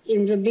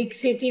in the big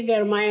city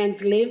where my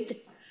aunt lived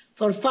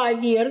for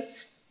 5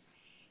 years.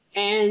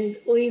 And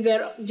we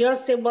were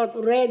just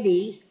about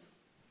ready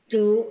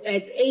to,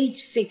 at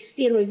age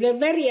 16, we were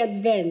very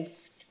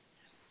advanced,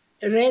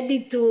 ready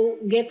to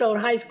get our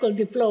high school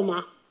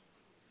diploma.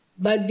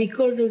 But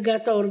because we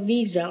got our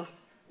visa,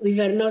 we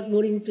were not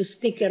willing to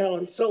stick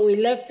around. So we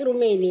left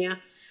Romania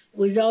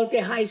without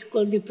a high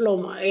school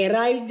diploma. I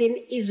arrived in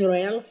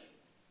Israel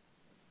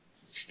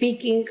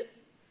speaking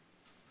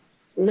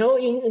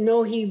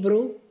no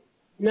Hebrew.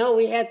 Now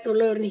we had to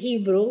learn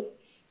Hebrew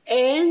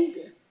and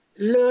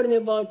learn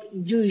about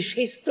Jewish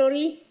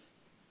history,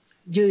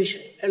 Jewish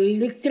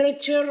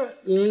literature,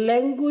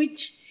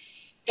 language,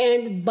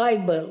 and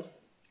Bible.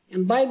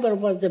 And Bible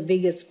was the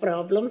biggest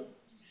problem.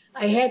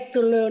 I had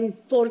to learn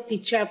 40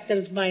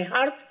 chapters by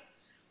heart,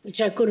 which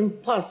I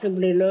couldn't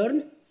possibly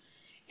learn.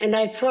 And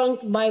I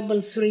flunked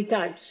Bible 3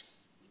 times.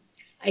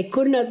 I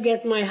could not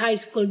get my high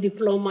school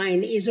diploma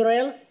in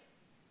Israel.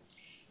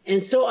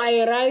 And so I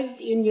arrived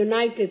in the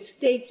United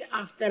States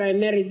after I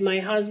married my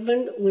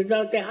husband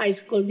without a high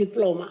school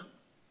diploma.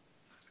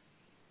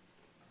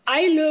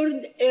 I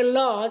learned a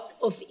lot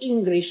of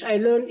English. I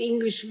learned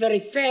English very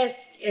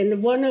fast,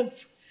 and one of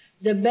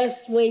the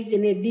best ways,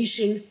 in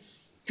addition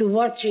to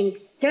watching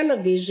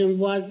television,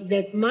 was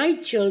that my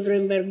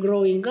children were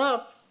growing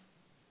up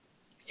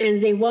and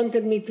they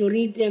wanted me to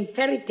read them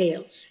fairy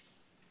tales.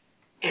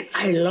 And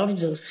I loved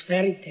those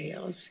fairy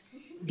tales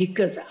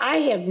because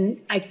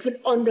I could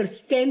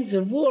understand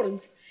the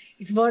words.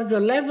 It was the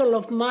level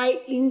of my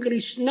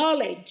English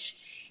knowledge.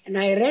 And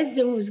I read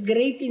them with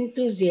great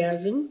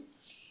enthusiasm.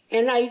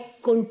 And I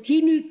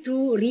continued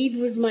to read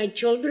with my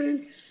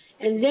children.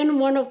 And then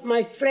one of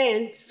my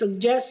friends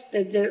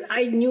suggested that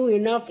I knew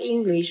enough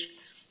English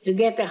to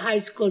get a high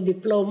school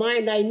diploma.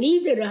 And I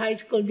needed a high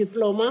school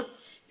diploma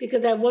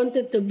because I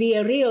wanted to be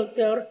a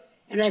realtor,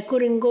 and I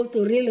couldn't go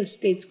to real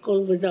estate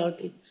school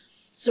without it.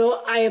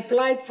 So I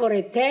applied for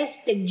a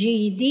test, a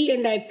GED,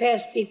 and I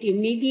passed it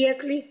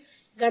immediately,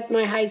 got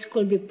my high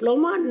school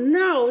diploma.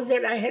 Now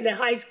that I had a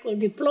high school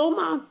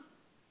diploma,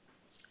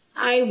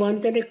 I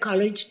wanted a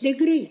college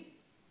degree.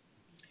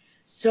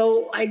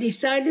 So I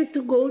decided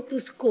to go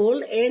to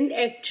school, and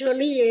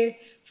actually a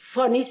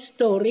funny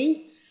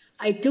story,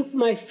 I took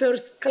my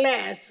first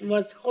class,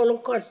 was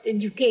Holocaust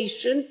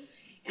education,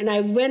 and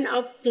I went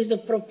up to the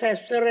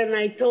professor and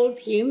I told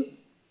him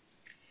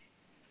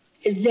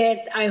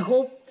that I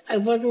hoped I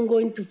wasn't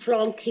going to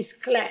flunk his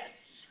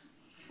class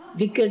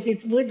because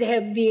it would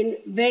have been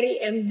very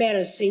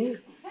embarrassing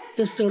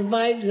to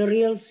survive the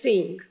real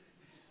thing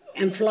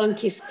and flunk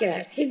his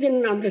class. He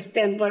didn't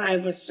understand what I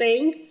was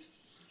saying,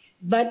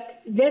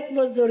 but that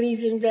was the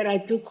reason that I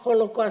took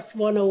Holocaust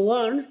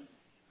 101,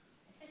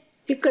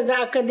 because the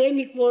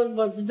academic world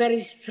was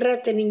very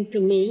threatening to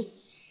me,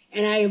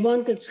 and I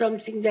wanted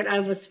something that I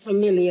was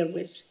familiar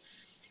with.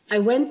 I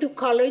went to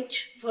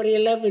college for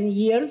 11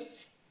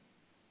 years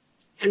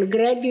and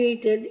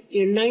graduated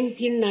in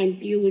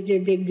 1990 with a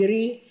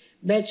degree,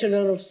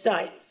 Bachelor of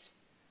Science.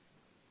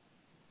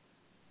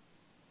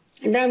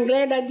 And I'm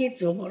glad I did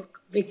the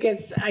work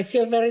because I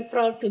feel very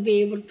proud to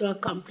be able to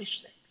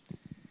accomplish that.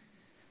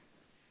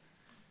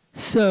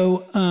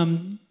 So,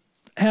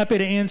 happy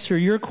to answer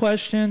your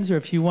questions, or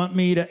if you want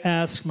me to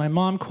ask my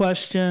mom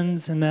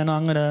questions, and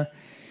then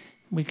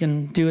we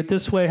can do it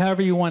this way,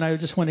 however you want. I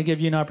just want to give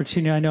you an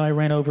opportunity. I know I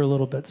ran over a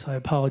little bit, so I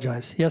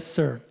apologize. Yes,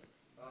 sir.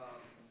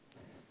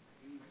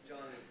 You've done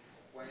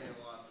quite a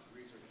lot of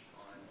research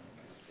on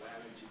what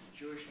happened to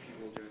Jewish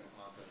people during the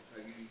Holocaust.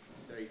 Have you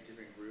studied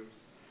different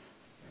groups,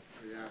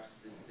 perhaps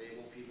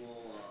disabled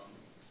people?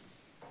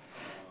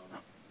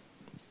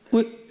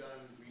 Have you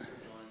done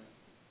research on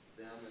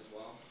them as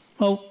well?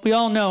 Well, we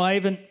all know,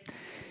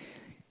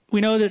 we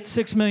know that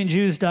 6 million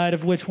Jews died,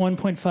 of which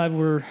 1.5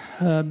 were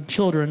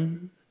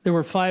children. There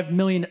were 5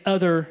 million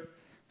others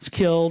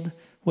killed,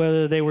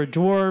 whether they were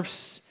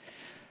dwarfs,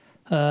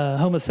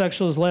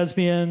 homosexuals,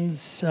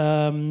 lesbians,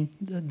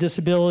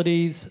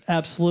 disabilities.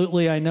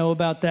 Absolutely, I know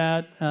about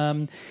that.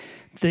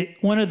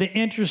 One of the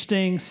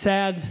interesting,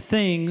 sad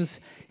things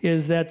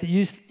is that the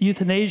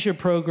euthanasia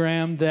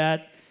program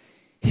that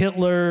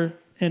Hitler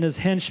and his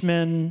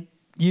henchmen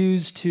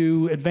used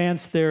to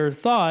advance their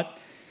thought,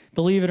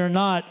 believe it or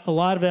not, a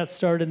lot of that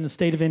started in the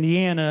state of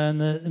Indiana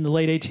in the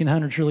late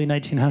 1800s, early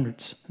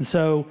 1900s. And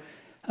so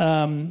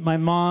my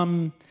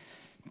mom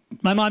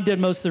did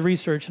most of the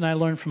research, and I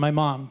learned from my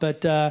mom.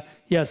 But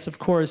yes, of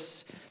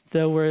course,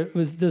 it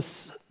was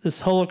this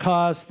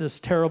Holocaust,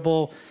 this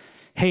terrible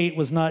hate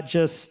was not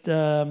just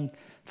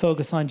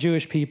focused on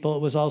Jewish people.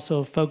 It was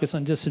also focused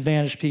on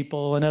disadvantaged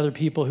people and other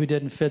people who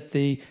didn't fit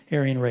the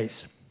Aryan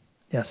race.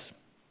 Yes.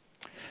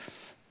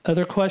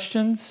 Other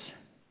questions?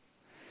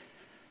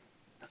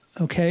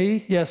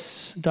 Okay.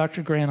 Yes,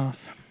 Dr.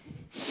 Granoff.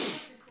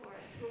 Dr. Cora,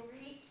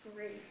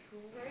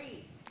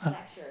 great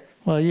lecture.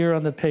 Well, you're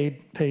on the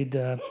paid.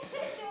 No,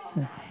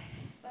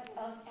 but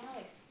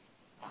Alex,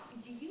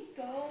 do you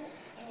go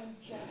and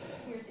just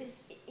where this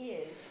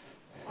is?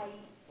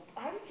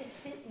 I would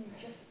just sit and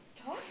just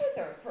talk with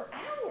her for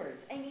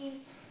hours. I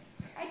mean,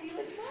 I'd be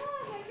like,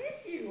 Mom, I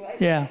miss you.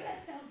 Yeah.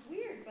 That sounds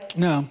weird, but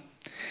No.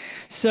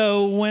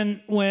 So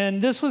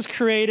when this was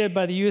created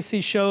by the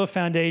USC Shoah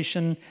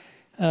Foundation,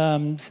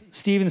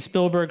 Steven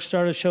Spielberg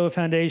started Shoah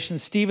Foundation.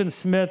 Stephen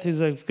Smith,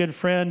 who's a good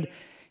friend,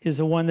 is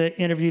the one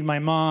that interviewed my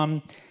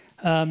mom.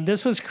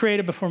 This was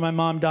created before my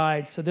mom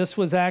died. So this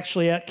was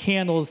actually at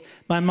Candles.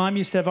 My mom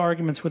used to have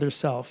arguments with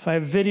herself. I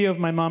have video of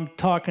my mom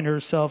talking to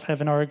herself,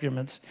 having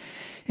arguments.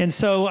 And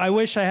so I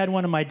wish I had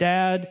one of my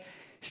dad.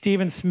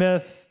 Stephen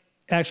Smith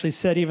actually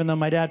said even though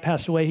my dad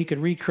passed away, he could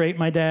recreate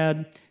my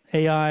dad,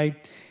 AI.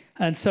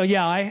 And so,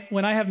 yeah,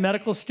 when I have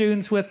medical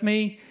students with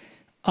me,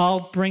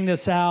 I'll bring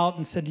this out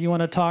and say, do you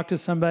want to talk to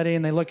somebody?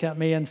 And they look at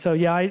me. And so,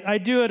 yeah, I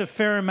do it a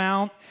fair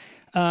amount.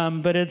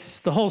 But it's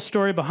the whole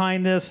story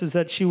behind this is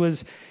that she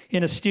was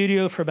in a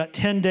studio for about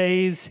 10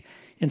 days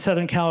in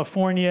Southern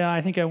California.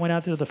 I think I went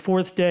out there the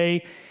 4th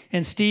day.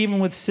 And Stephen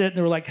would sit, and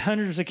there were like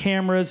hundreds of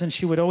cameras, and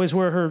she would always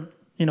wear her,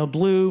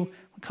 blue,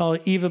 we call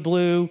it Eva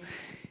blue.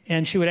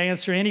 And she would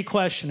answer any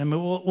question. I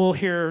mean, we'll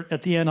hear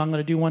at the end, I'm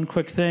going to do one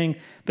quick thing,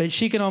 but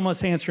she can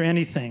almost answer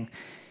anything.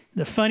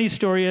 The funny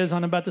story is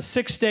on about the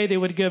 6th day, they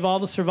would give all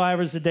the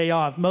survivors a day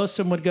off. Most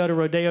of them would go to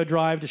Rodeo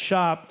Drive to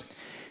shop.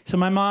 So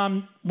my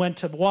mom went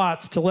to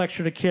Watts to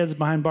lecture to kids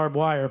behind barbed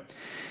wire.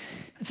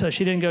 And so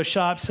she didn't go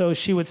shop. So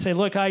she would say,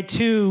 look, I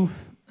too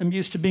am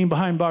used to being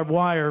behind barbed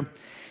wire.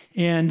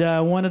 And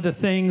one of the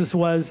things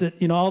was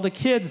that, all the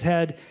kids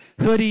had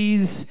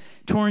hoodies,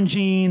 torn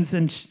jeans,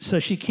 and so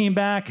she came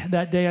back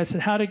that day. I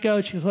said, how'd it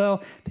go? She goes,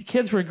 well, the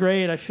kids were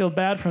great. I feel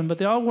bad for them, but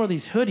they all wore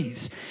these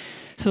hoodies.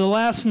 So the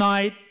last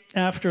night,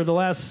 after the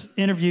last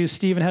interview,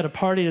 Stephen had a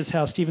party at his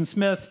house, Stephen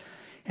Smith,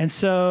 and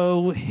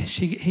so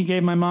he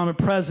gave my mom a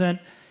present,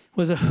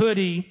 was a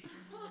hoodie,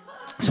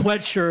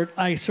 sweatshirt.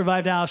 I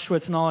survived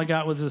Auschwitz, and all I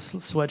got was a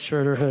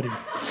sweatshirt or hoodie.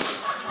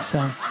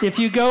 So if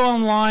you go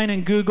online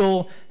and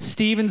Google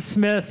Stephen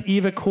Smith,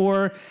 Eva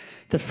Core,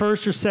 the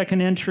first or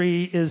second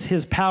entry is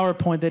his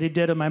PowerPoint that he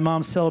did at my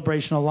mom's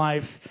celebration of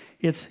life.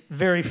 It's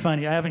very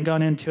funny. I haven't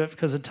gone into it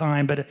because of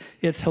time, but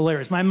it's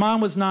hilarious. My mom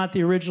was not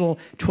the original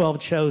 12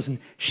 chosen.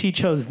 She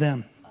chose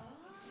them.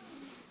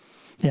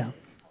 Yeah.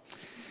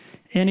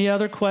 Any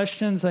other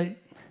questions?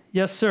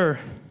 Yes, sir.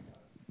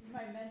 You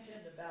might mention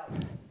about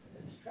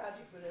it's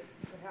tragic what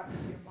happened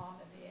to your mom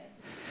in the end,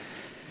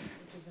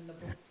 which is in the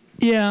book.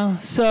 Yeah.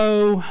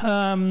 So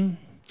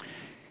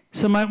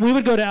we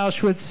would go to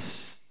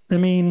Auschwitz. I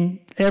mean,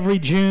 every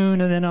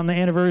June and then on the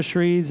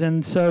anniversaries.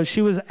 And so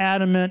she was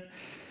adamant,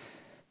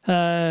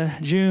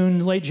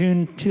 late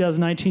June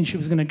 2019, she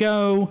was going to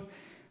go.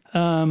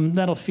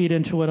 That'll feed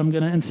into what I'm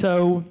going to. And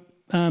so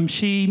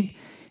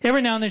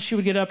every now and then she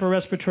would get upper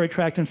respiratory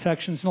tract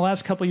infections. In the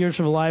last couple of years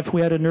of her life,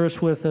 we had a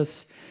nurse with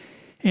us.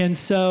 And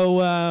so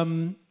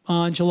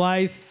on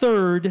July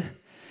 3rd,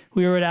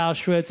 we were at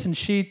Auschwitz, and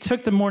she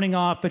took the morning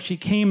off, but she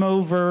came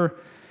over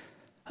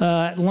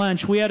at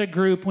lunch. We had a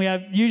group.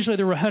 Usually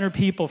there were 100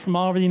 people from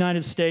all over the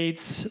United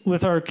States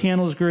with our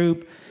Candles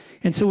group.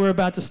 And so we're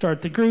about to start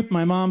the group.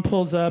 My mom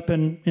pulls up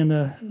in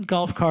the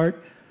golf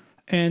cart.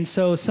 And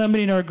so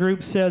somebody in our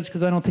group says,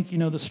 because I don't think you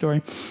know the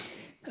story,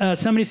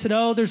 somebody said,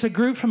 oh, there's a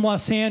group from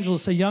Los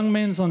Angeles, a young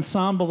men's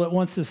ensemble that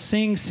wants to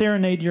sing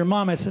Serenade to your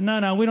mom. I said,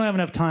 no, we don't have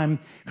enough time.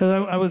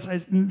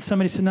 Because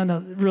somebody said,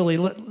 no, really,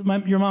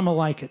 your mom will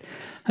like it.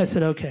 I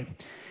said, okay.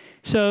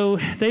 So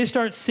they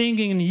start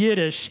singing in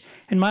Yiddish,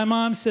 and my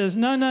mom says,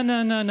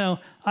 no.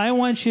 I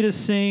want you to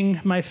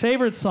sing my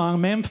favorite song,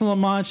 Man from La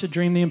Mancha,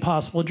 Dream the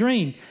Impossible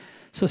Dream.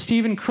 So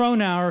Stephen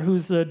Cronauer,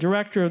 who's the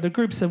director of the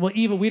group, said, well,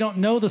 Eva, we don't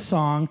know the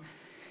song.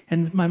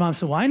 And my mom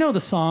said, well, I know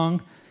the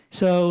song.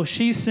 So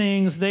she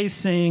sings, they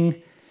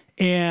sing,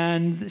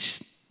 and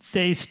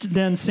they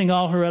then sing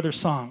all her other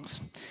songs.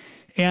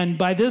 And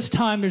by this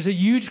time, there's a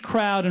huge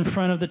crowd in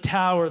front of the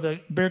tower, the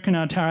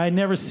Birkenau Tower. I'd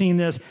never seen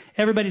this.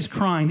 Everybody's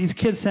crying. These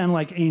kids sound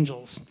like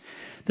angels.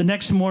 The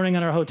next morning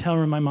in our hotel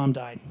room, my mom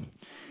died.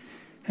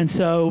 And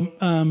so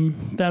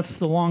that's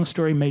the long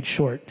story made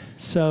short.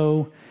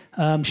 So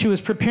she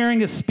was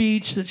preparing a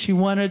speech that she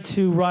wanted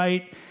to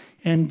write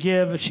and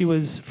give. She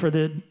was for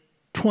the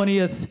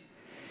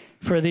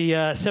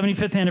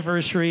 75th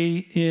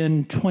anniversary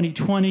in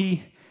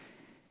 2020.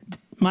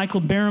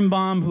 Michael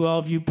Berenbaum, who all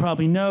of you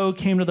probably know,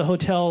 came to the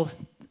hotel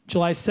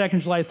July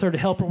 2nd, July 3rd to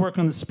help her work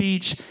on the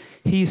speech.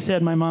 He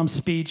said my mom's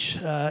speech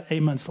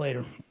 8 months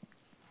later.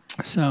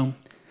 So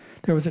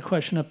there was a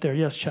question up there.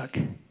 Yes, Chuck?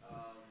 As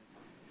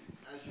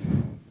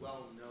you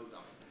well know,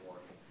 Dr. Moore,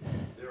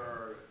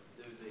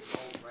 there's the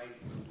alt-right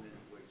movement,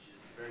 which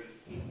is very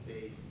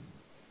hate-based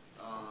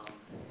and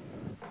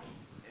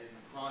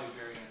probably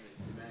very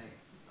anti-Semitic,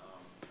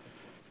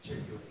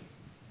 particularly.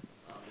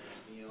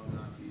 There's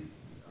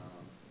neo-Nazis.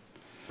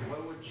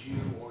 What would you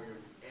or your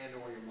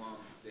mom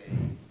say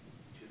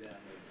to them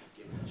if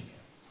given a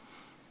chance?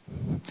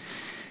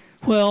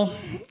 Well,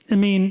 I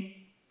mean,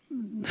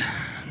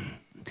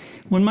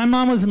 when my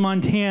mom was in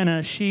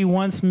Montana, she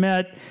once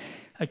met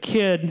a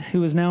kid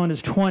who was now in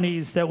his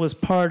 20s that was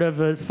part of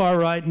a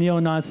far-right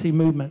neo-Nazi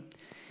movement.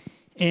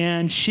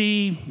 And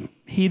he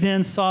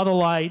then saw the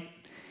light,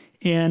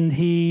 and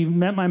he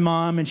met my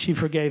mom, and she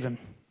forgave him.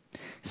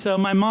 So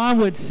my mom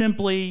would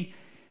simply,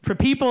 for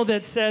people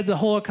that said the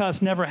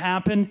Holocaust never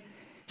happened,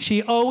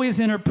 she always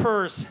in her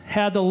purse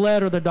had the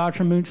letter that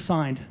Dr. Munch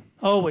signed.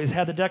 Always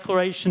had the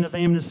Declaration of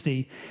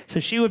Amnesty. So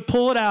she would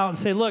pull it out and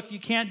say, look, you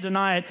can't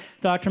deny it.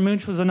 Dr.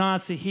 Munch was a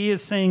Nazi. He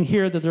is saying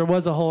here that there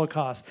was a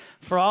Holocaust.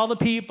 For all the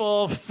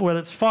people, whether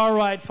it's far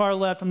right, far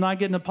left, I'm not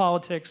getting into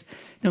politics,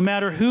 no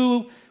matter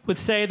who would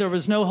say there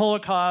was no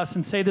Holocaust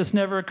and say this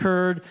never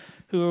occurred,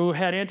 who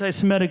had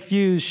anti-Semitic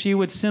views, she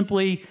would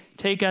simply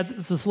take out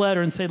this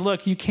letter and say,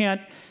 look, you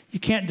can't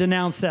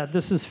denounce that.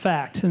 This is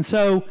fact. And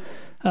so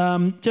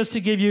just to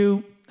give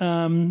you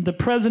the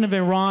president of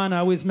Iran, I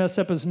always mess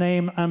up his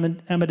name,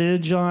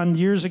 Ahmadinejad,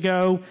 years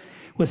ago,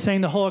 was saying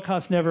the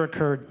Holocaust never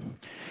occurred.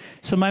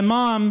 So my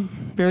mom,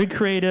 very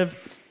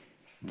creative,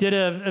 did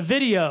a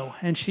video,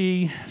 and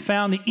she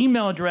found the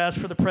email address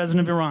for the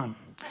president of Iran.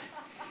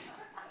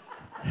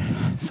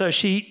 So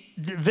she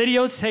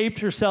videotaped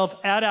herself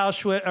at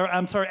Auschwitz, or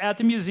I'm sorry, at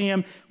the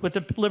museum with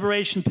the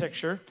liberation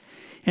picture,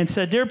 and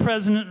said, "Dear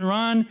President of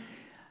Iran,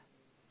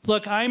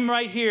 look, I'm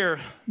right here.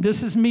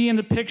 This is me in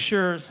the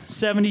picture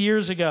 70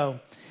 years ago.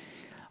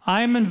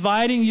 I'm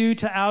inviting you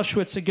to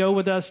Auschwitz to go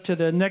with us to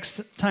the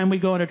next time we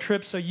go on a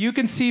trip so you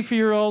can see for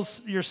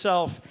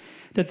yourself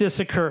that this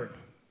occurred."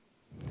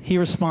 He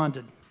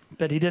responded,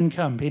 but he didn't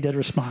come. He did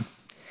respond.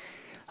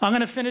 I'm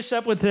going to finish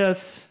up with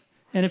this,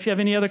 and if you have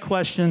any other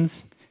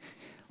questions,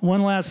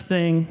 one last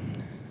thing.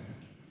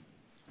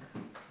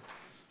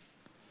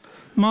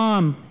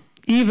 Mom,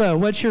 Eva,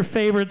 what's your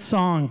favorite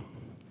song?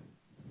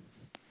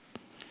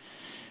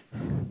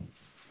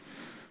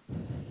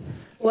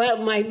 Well,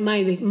 my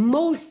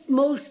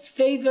most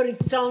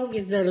favorite song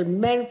is the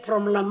Man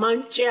from La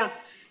Mancha,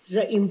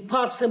 The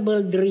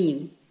Impossible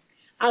Dream.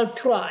 I'll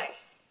try.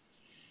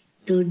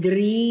 To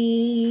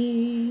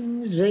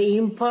dream the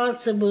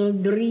impossible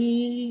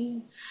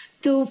dream,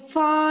 to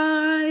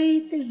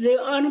fight the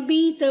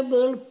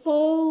unbeatable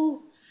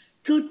foe,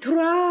 to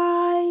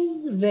try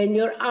when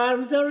your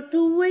arms are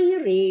too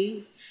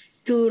weary,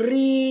 to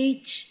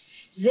reach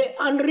the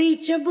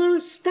unreachable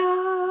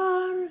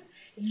star.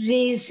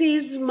 This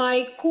is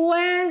my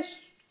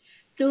quest,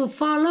 to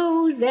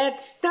follow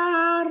that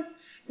star,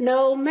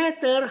 no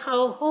matter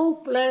how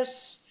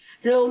hopeless,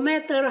 no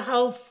matter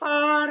how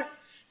far.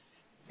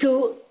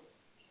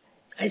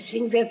 I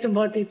think that's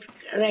about it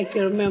I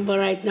can remember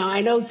right now.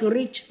 I know to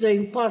reach the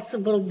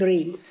impossible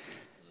dream.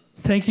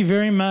 Thank you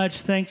very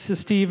much. Thanks to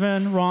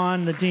Stephen,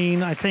 Ron, the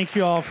dean. I thank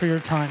you all for your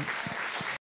time.